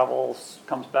someone travels,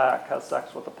 comes back, has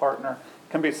sex with a partner.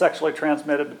 It can be sexually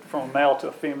transmitted from a male to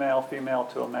a female, female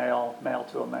to a male, male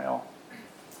to a male.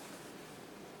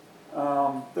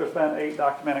 There's been 8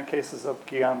 documented cases of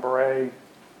Guillain-Barré.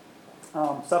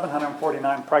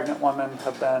 749 pregnant women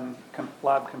have been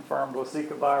lab confirmed with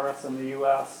Zika virus in the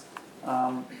U.S.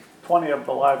 20 of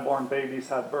the live-born babies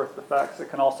had birth defects. It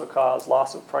can also cause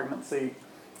loss of pregnancy,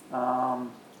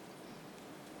 and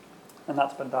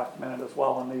that's been documented as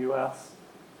well in the U.S.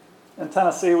 In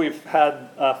Tennessee, we've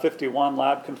had 51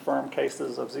 lab-confirmed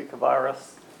cases of Zika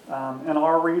virus. In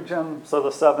our region, so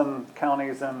the 7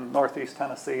 counties in northeast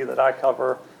Tennessee that I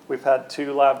cover, we've had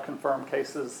 2 lab-confirmed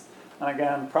cases. And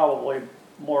again, probably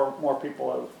more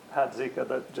people have had Zika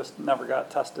that just never got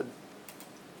tested.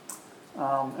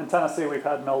 In Tennessee, we've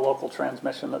had no local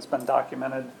transmission that's been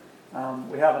documented.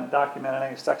 We haven't documented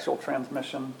any sexual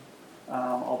transmission,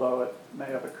 although it may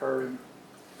have occurred.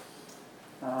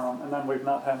 And then we've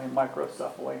not had any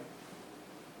microcephaly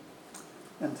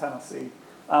in Tennessee.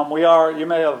 You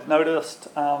may have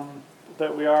noticed that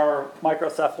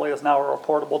microcephaly is now a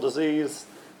reportable disease,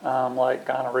 like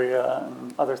gonorrhea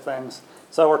and other things.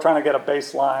 So we're trying to get a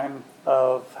baseline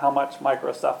of how much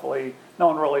microcephaly. No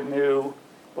one really knew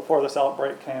before this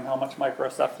outbreak came how much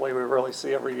microcephaly we really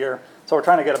see every year. So we're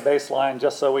trying to get a baseline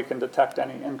just so we can detect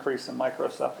any increase in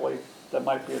microcephaly that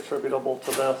might be attributable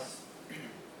to this.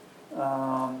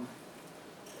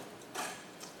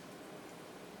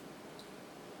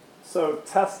 So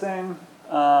testing,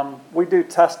 we do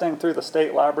testing through the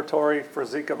state laboratory for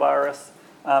Zika virus.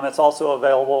 It's also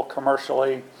available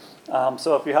commercially.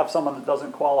 So if you have someone that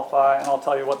doesn't qualify, and I'll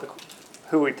tell you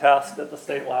who we test at the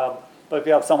state lab, but if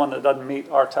you have someone that doesn't meet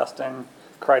our testing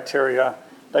criteria,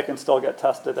 they can still get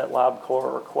tested at LabCorp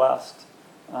or Quest,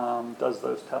 does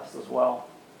those tests as well.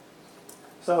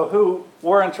 So who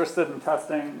we're interested in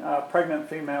testing, pregnant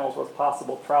females with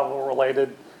possible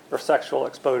travel-related or sexual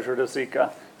exposure to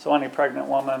Zika. So any pregnant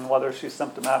woman, whether she's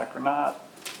symptomatic or not,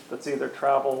 that's either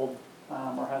traveled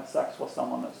or had sex with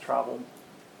someone that's traveled.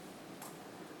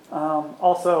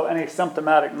 Also, any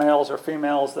symptomatic males or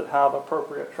females that have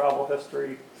appropriate travel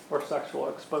history or sexual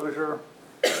exposure.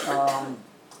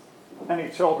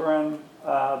 Any children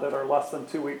that are less than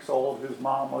 2 weeks old whose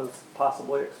mom was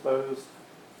possibly exposed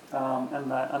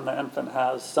and the infant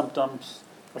has symptoms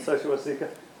associated with Zika.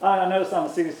 I noticed on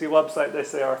the CDC website they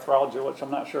say arthralgia, which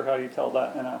I'm not sure how you tell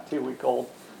that in a 2-week-old.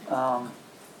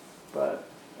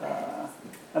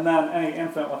 And then any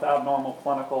infant with abnormal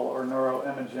clinical or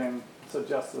neuroimaging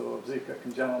suggestive of Zika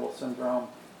congenital syndrome,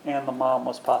 and the mom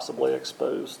was possibly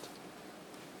exposed.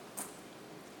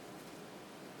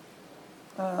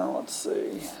 Let's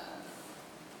see.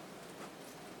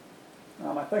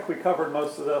 I think we covered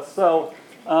most of this. So,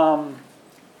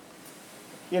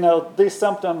 these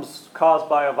symptoms caused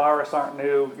by a virus aren't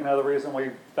new. The reason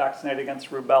we vaccinate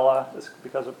against rubella is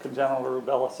because of congenital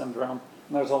rubella syndrome.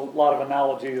 And there's a lot of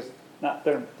analogies.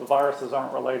 The viruses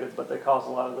aren't related, but they cause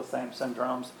a lot of the same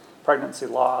syndromes. Pregnancy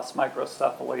loss,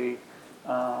 microcephaly,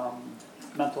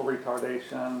 mental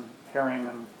retardation, hearing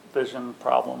and vision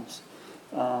problems.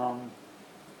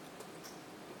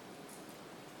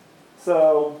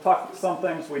 So some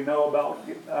things we know about,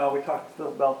 we talked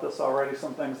about this already,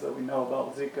 some things that we know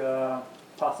about Zika,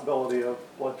 possibility of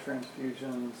blood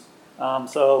transfusions.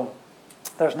 So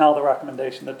there's now the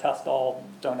recommendation to test all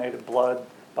donated blood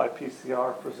by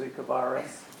PCR for Zika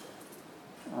virus.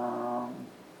 I'm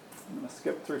going to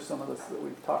skip through some of this that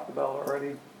we've talked about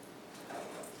already.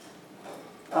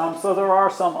 So there are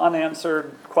some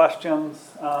unanswered questions.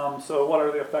 So what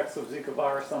are the effects of Zika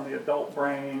virus on the adult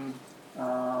brain?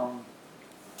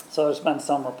 So there's been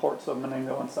some reports of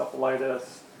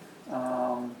meningoencephalitis.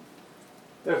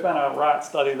 There's been a rat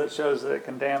study that shows that it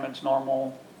can damage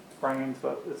normal brains,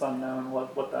 but it's unknown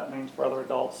what that means for other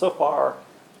adults. So far,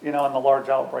 in the large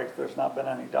outbreaks, there's not been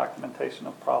any documentation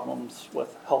of problems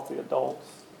with healthy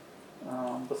adults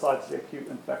besides the acute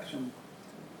infection.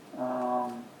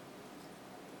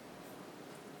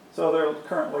 So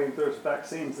there's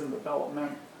vaccines in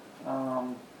development.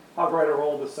 How great a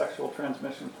role does sexual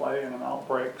transmission play in an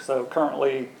outbreak? So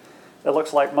currently, it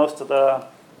looks like most of the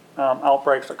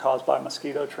outbreaks are caused by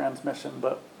mosquito transmission,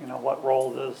 but what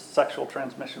role does sexual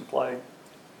transmission play?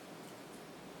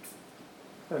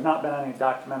 There's not been any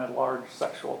documented large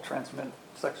sexually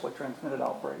transmitted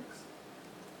outbreaks.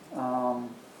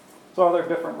 So are there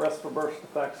different risks for birth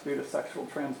defects due to sexual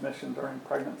transmission during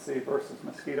pregnancy versus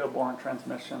mosquito-borne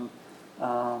transmission?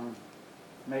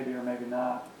 Maybe or maybe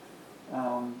not.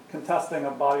 Can testing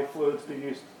of body fluids be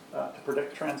used to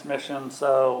predict transmission?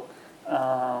 So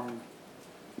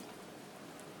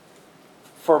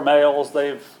for males,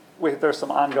 there's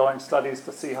some ongoing studies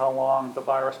to see how long the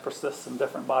virus persists in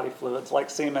different body fluids. Like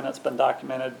semen, it's been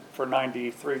documented for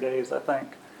 93 days, I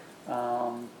think.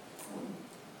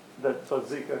 So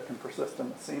Zika can persist in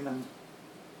the semen.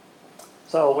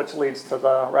 So, which leads to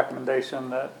the recommendation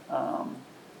that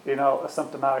a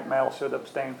symptomatic male should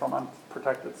abstain from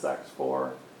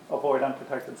avoid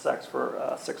unprotected sex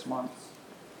for 6 months,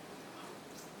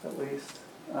 at least.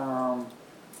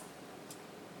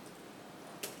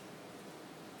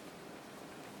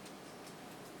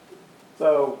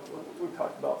 So we've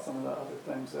talked about some of the other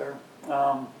things there.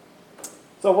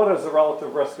 So what is the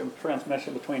relative risk of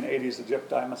transmission between Aedes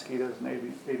aegypti mosquitoes and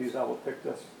Aedes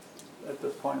albopictus? At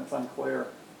this point, it's unclear.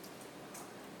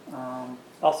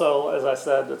 Also, as I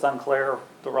said, it's unclear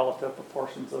the relative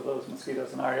proportions of those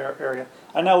mosquitoes in our area.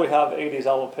 I know we have Aedes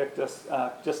albopictus.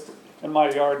 Just in my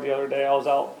yard the other day, I was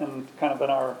out and kind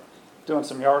of doing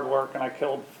some yard work, and I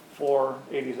killed 4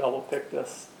 Aedes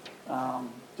albopictus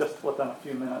just within a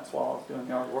few minutes while I was doing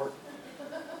yard work.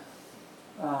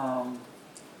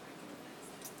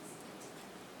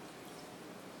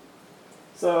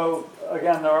 So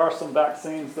again, there are some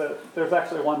vaccines there's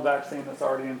actually one vaccine that's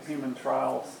already in human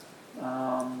trials,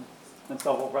 and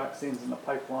several vaccines in the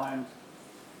pipeline.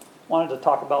 Wanted to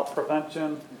talk about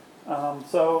prevention.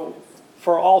 So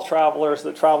for all travelers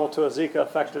that travel to a Zika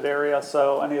affected area,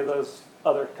 so any of those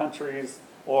other countries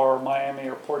or Miami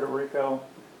or Puerto Rico,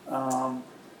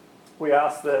 we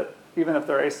ask that even if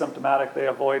they're asymptomatic, they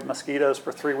avoid mosquitoes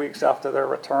for 3 weeks after their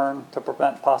return to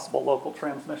prevent possible local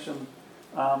transmission.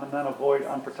 And then avoid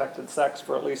unprotected sex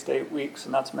for at least 8 weeks,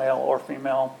 and that's male or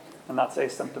female, and that's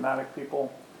asymptomatic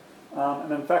people.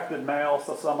 An infected male,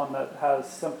 so someone that has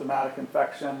symptomatic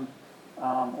infection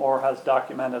or has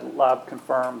documented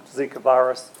lab-confirmed Zika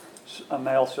virus, a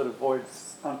male should avoid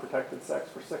unprotected sex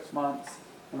for 6 months.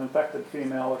 An infected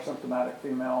female or symptomatic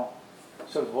female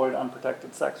should avoid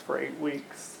unprotected sex for 8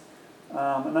 weeks.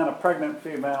 And then a pregnant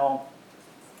female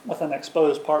with an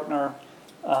exposed partner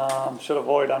should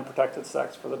avoid unprotected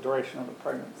sex for the duration of the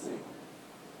pregnancy.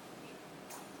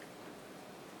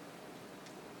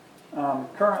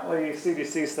 Currently,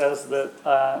 CDC says that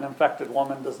an infected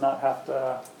woman does not have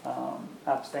to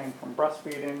abstain from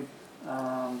breastfeeding.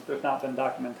 There's not been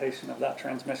documentation of that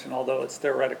transmission, although it's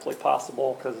theoretically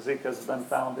possible because Zika has been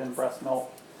found in breast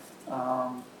milk.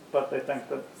 But they think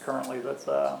that currently that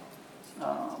the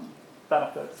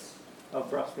benefits of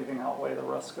breastfeeding outweigh the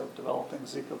risk of developing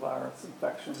Zika virus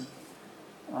infection.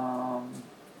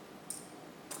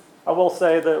 I will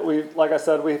say that like I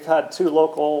said, we've had 2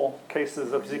 local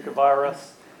cases of Zika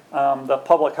virus. The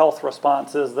public health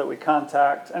response is that we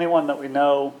contact anyone that we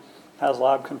know has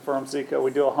lab-confirmed Zika.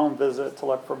 We do a home visit to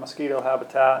look for mosquito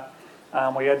habitat.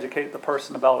 We educate the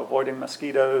person about avoiding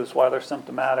mosquitoes while they're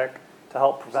symptomatic to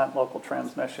help prevent local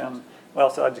transmission. We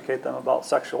also educate them about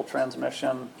sexual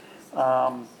transmission.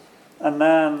 And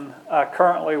then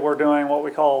currently we're doing what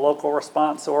we call a local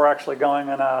response. So we're actually going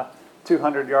in a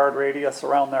 200-yard radius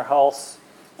around their house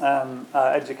and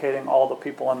educating all the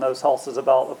people in those houses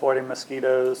about avoiding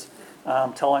mosquitoes,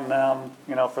 telling them,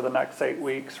 for the next 8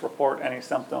 weeks, report any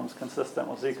symptoms consistent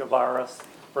with Zika virus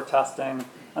for testing.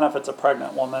 And if it's a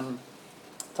pregnant woman,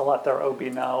 to let their OB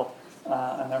know.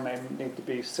 And there may need to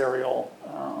be serial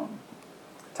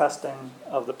testing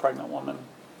of the pregnant woman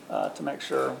to make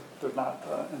sure there's not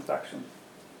infection.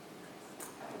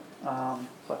 So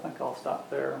I think I'll stop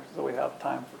there so we have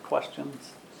time for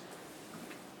questions.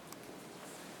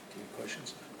 Any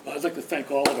questions? Well, I'd like to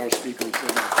thank all of our speakers for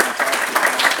their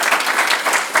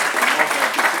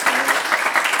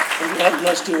fantastic.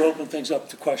 Let's open things up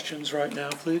to questions right now,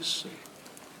 please.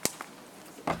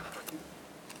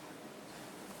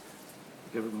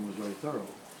 Everyone was very thorough.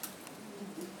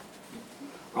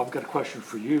 Rob, I've got a question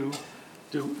for you.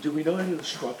 Do we know any of the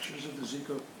structures of the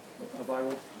Zika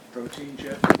viral proteins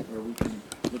yet, where we can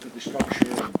look at the structure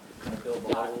and kind of build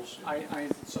models?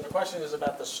 So the question is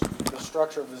about the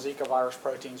structure of the Zika virus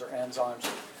proteins or enzymes.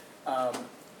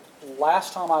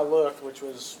 Last time I looked, which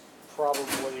was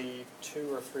probably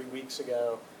 2 or 3 weeks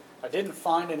ago. I didn't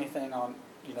find anything on,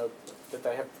 that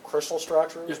they have crystal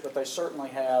structures, but they certainly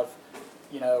have,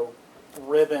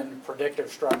 ribbon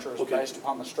predictive structures based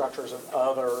upon the structures of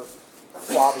other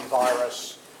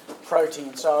flavivirus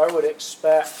proteins. So I would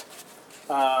expect,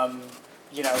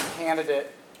 candidate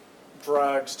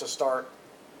drugs to start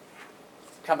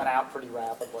coming out pretty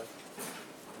rapidly.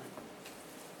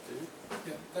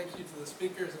 Yeah, thank you to the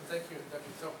speakers, and thank you, Dr.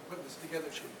 Tell, for putting this together.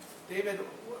 David,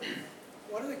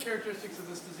 what are the characteristics of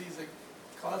this disease that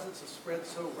cause it to spread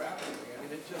so rapidly? I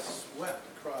mean, it just swept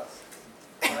across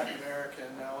Latin America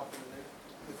and now up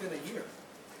within a year.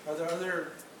 Are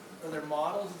there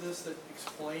models of this that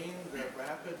explain the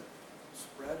rapid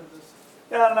spread of this?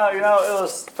 Yeah, no, it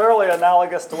was fairly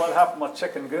analogous to what happened with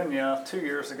chikungunya 2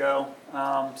 years ago.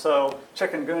 So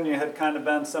chikungunya had kind of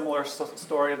been similar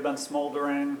story, had been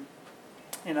smoldering,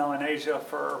 in Asia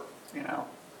for,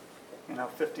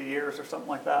 50 years or something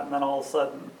like that. And then all of a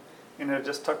sudden, it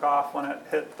just took off when it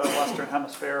hit the Western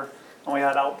Hemisphere. And we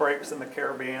had outbreaks in the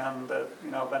Caribbean that,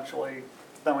 eventually,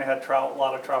 then we had a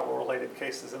lot of travel-related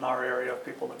cases in our area of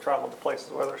people that traveled to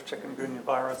places where there's chikungunya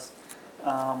virus.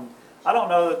 I don't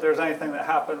know that there's anything that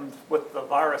happened with the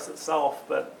virus itself,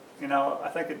 but, I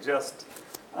think it just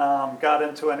got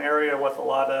into an area with a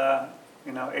lot of,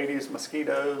 Aedes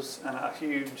mosquitoes and a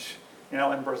huge,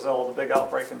 in Brazil, the big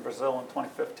outbreak in Brazil in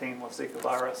 2015 with Zika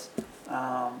virus,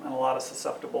 and a lot of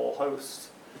susceptible hosts,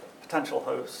 potential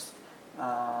hosts,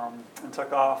 and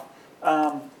took off.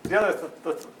 The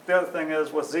other thing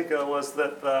is with Zika was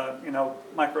that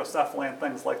microcephaly and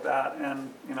things like that,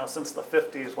 and since the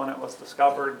 50s when it was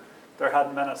discovered, there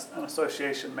hadn't been an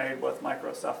association made with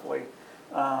microcephaly.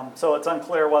 So it's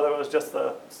unclear whether it was just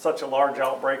such a large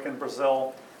outbreak in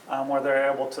Brazil where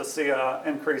they're able to see an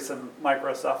increase in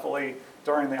microcephaly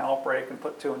during the outbreak and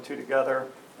put 2 and 2 together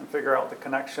and figure out the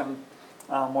connection,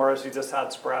 whereas you just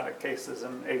had sporadic cases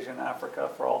in Asia and Africa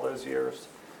for all those years.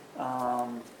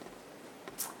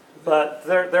 But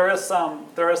there is some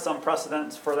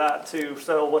precedence for that too.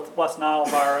 So with West Nile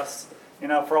virus,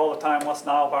 for all the time West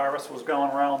Nile virus was going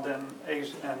around in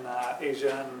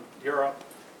Asia and Europe,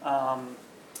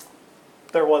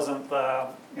 there wasn't the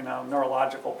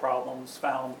neurological problems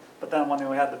found. But then when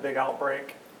we had the big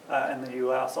outbreak in the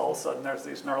U.S., all of a sudden there's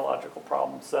these neurological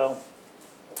problems. So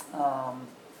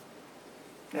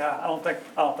yeah, I don't think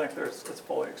it's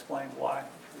fully explained why.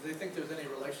 Do they think there's any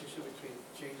relationship between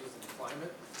changes in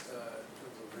climate, in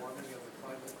terms of warming of the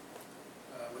climate,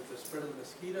 with the spread of the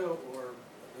mosquito, or?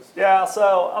 Yeah,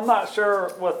 so I'm not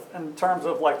sure in terms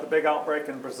of like the big outbreak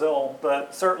in Brazil,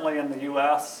 but certainly in the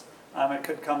U.S. It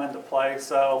could come into play.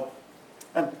 So,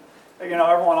 and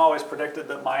everyone always predicted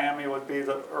that Miami would be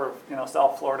or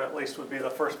South Florida at least would be the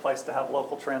first place to have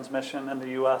local transmission in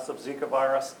the U.S. of Zika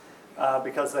virus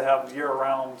because they have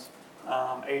year-round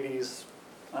Aedes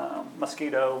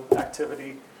mosquito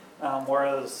activity,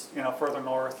 whereas further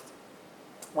north,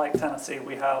 like Tennessee,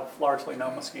 we have largely no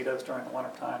mosquitoes during the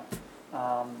wintertime.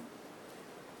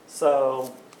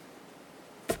 So,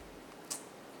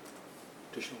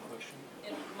 Additional question?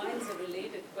 And mine's a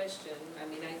related question. I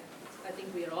mean, I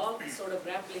think we're all sort of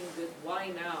grappling with why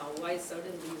now? Why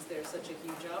suddenly is there such a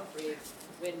huge outbreak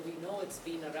when we know it's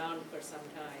been around for some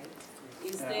time?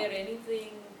 Is there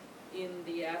anything in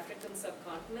the African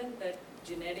subcontinent that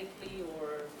genetically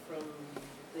or from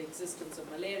the existence of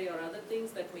malaria or other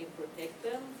things that may protect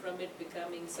them from it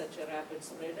becoming such a rapid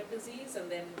spread of disease,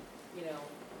 and then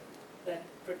that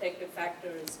protective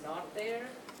factor is not there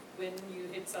when you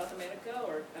hit South America?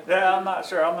 Or yeah, I'm not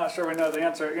sure we know the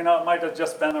answer. It might have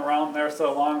just been around there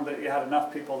so long that you had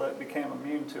enough people that became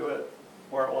immune to it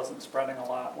where it wasn't spreading a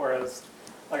lot. Whereas,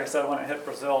 like I said, when it hit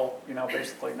Brazil,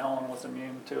 basically no one was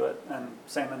immune to it. And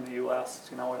same in the U.S.,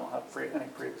 we don't have any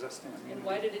pre-existing immunity. And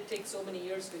why did it take so many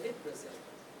years to hit Brazil?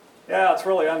 Yeah, it's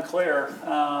really unclear.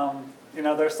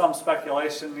 There's some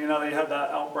speculation. You had that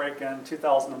outbreak in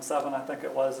 2007, I think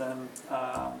it was, in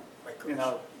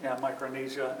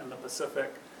Micronesia in the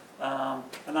Pacific. And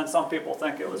then some people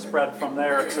think it was spread from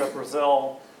there to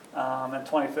Brazil in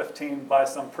 2015 by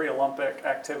some pre-Olympic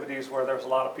activities where there's a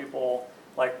lot of people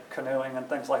like canoeing and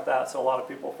things like that. So a lot of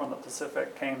people from the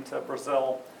Pacific came to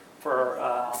Brazil for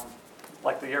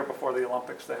like the year before the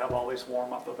Olympics. They have all these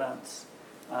warm-up events.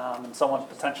 And someone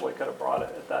potentially could have brought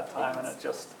it at that time, and it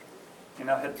just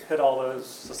hit all those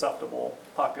susceptible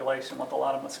population with a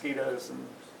lot of mosquitoes and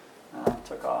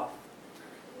took off.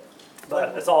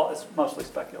 But it's mostly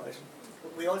speculation.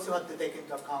 We also have to take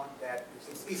into account that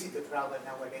it's easy to travel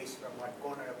nowadays from one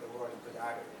corner of the world to the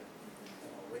other.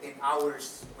 Within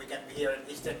hours, we can be here in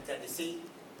eastern Tennessee,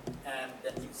 and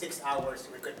in 6 hours,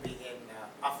 we could be in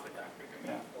Africa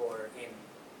or in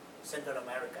Central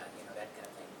America, that kind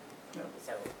of thing. Yeah.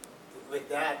 So with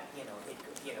that,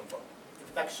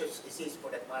 infectious disease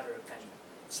for that matter can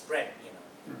spread,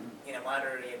 in a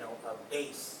matter, of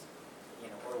days,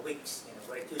 or weeks,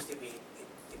 where it used to be,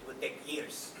 it would take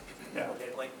years. Yeah. So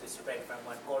they're going to spread from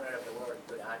one corner of the world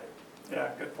to the other. Yeah,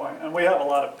 good point. And we have a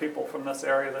lot of people from this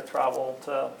area that travel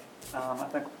to, I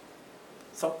think,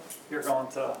 you're going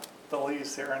to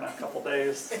Belize here in a couple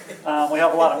days. We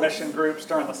have a lot of mission groups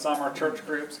during the summer, church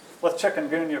groups. With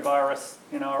chikungunya virus,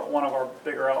 one of our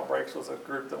bigger outbreaks was a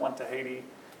group that went to Haiti,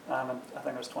 I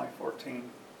think it was 2014,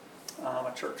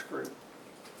 a church group.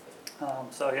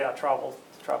 So yeah, travel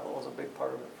was a big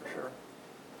part of it for sure.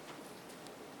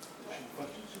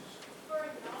 For a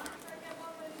non-pregnant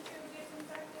woman who gets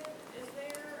infected, is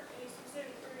there a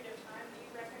specific period of time that you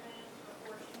recommend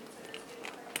before she considers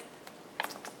getting pregnant?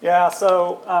 Yeah,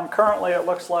 so currently it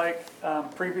looks like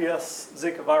previous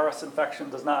Zika virus infection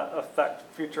does not affect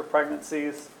future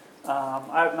pregnancies.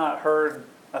 I have not heard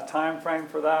a time frame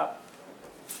for that.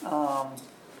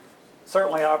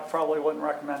 Certainly I probably wouldn't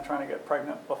recommend trying to get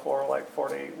pregnant before like 4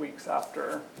 to 8 weeks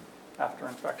after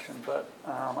infection, but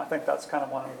I think that's kind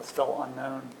of one of the still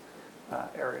unknown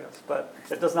areas. But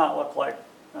it does not look like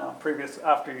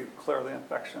after you clear the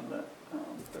infection that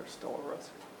there's still a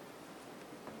risk.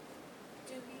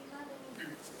 Do we have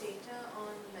any data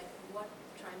on like what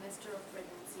trimester of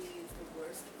pregnancy is the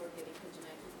worst for getting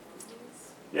congenital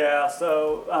pneumonias? Yeah,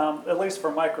 so at least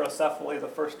for microcephaly, the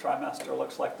first trimester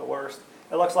looks like the worst.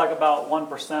 It looks like about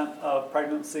 1% of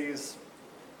pregnancies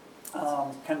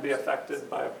can be affected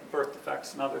by birth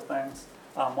defects and other things.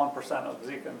 1% of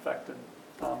Zika infected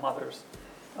mothers.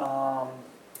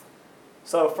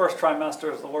 So first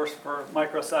trimester is the worst for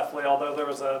microcephaly, although there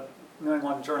was a New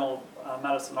England Journal of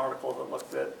Medicine article that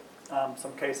looked at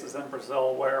some cases in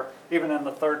Brazil where even in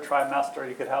the third trimester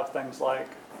you could have things like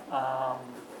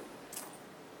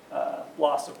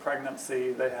loss of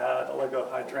pregnancy. They had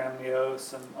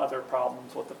oligohydramnios and other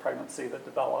problems with the pregnancy that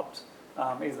developed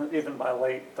even by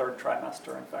late third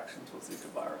trimester infections with Zika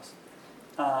virus.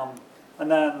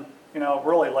 And then,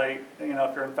 really late,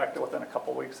 if you're infected within a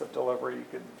couple weeks of delivery, you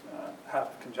could have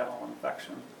congenital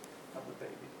infection of the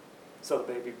baby. So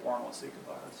the baby born with Zika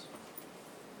virus.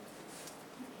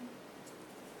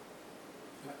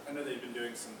 I know they've been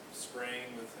doing some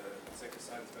spraying with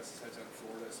insecticides, pesticides out in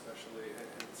Florida especially.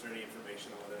 Is there any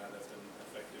information on whether that's been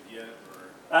effective yet?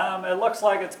 Or? It looks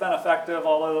like it's been effective,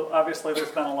 although obviously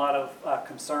there's been a lot of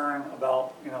concern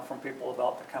about, from people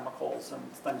about the chemicals and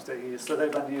things they use. So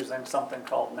they've been using something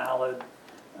called Nalid,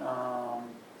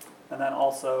 and then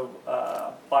also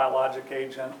biologic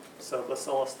agent, so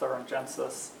Bacillus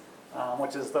thuringiensis,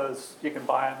 which is those, you can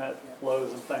buy them at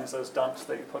Lowe's and things, those dunks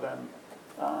that you put in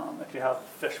if you have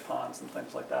fish ponds and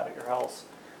things like that at your house.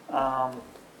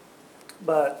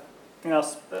 But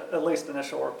at least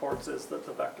initial reports is that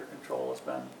the vector control has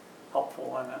been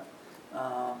helpful in it.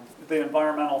 The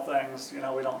environmental things, we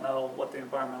don't know what the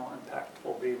environmental impact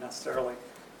will be necessarily.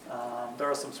 There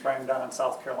was some spraying done in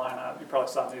South Carolina. You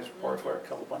probably saw news reports where it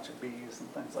killed a bunch of bees and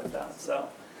things like that. So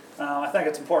I think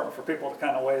it's important for people to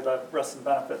kind of weigh the risks and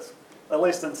benefits. At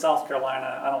least in South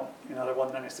Carolina, there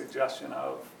wasn't any suggestion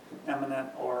of imminent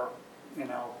or,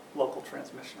 local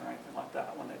transmission or anything like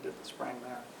that when they did the spraying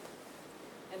there.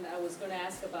 And I was going to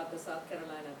ask about the South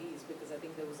Carolina bees because I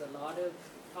think there was a lot of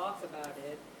talk about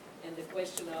it and the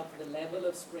question of the level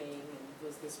of spraying and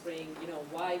was the spraying,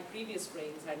 why previous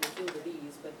sprayings hadn't killed the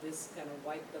bees, but this kind of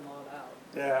wiped them all out.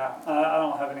 Yeah, I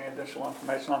don't have any additional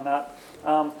information on that.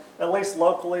 At least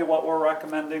locally, what we're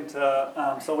recommending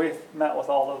so we've met with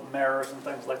all the mayors and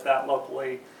things like that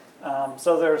locally.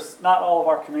 So not all of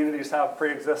our communities have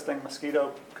pre-existing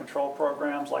mosquito control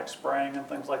programs like spraying and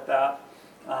things like that.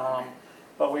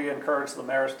 But we encourage the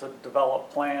mayors to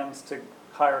develop plans to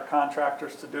hire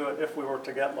contractors to do it if we were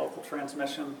to get local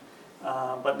transmission,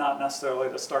 but not necessarily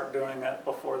to start doing it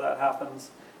before that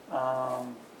happens.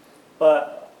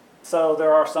 So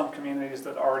there are some communities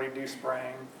that already do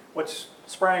spraying, which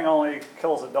spraying only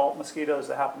kills adult mosquitoes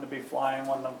that happen to be flying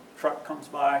when the truck comes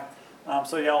by.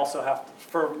 So you also have to,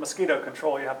 for mosquito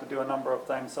control, you have to do a number of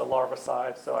things. So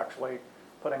larvicide, so actually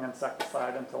putting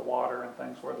insecticide into water and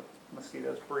things where the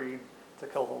mosquitoes breed to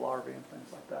kill the larvae and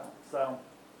things like that. So,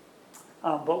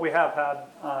 but we have had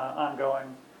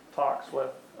ongoing talks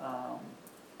with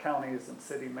counties and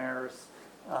city mayors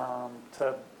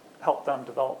to help them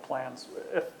develop plans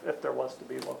if there was to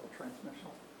be local transmission.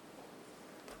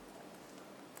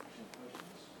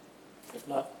 If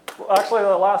not, Well, actually,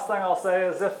 the last thing I'll say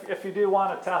is if you do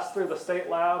want to test through the state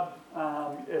lab,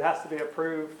 it has to be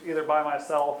approved either by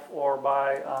myself or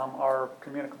by our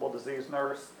communicable disease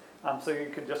nurse. So you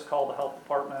could just call the health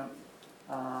department.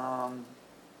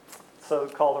 So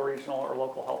call the regional or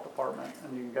local health department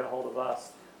and you can get a hold of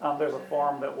us. There's a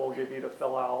form that we'll give you to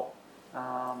fill out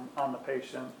on the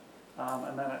patient.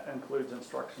 And then it includes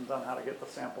instructions on how to get the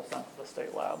sample sent to the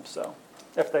state lab. So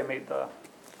if they meet the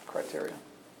criteria.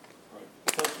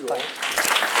 Thank you all.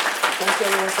 Thank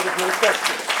everyone for the great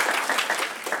questions.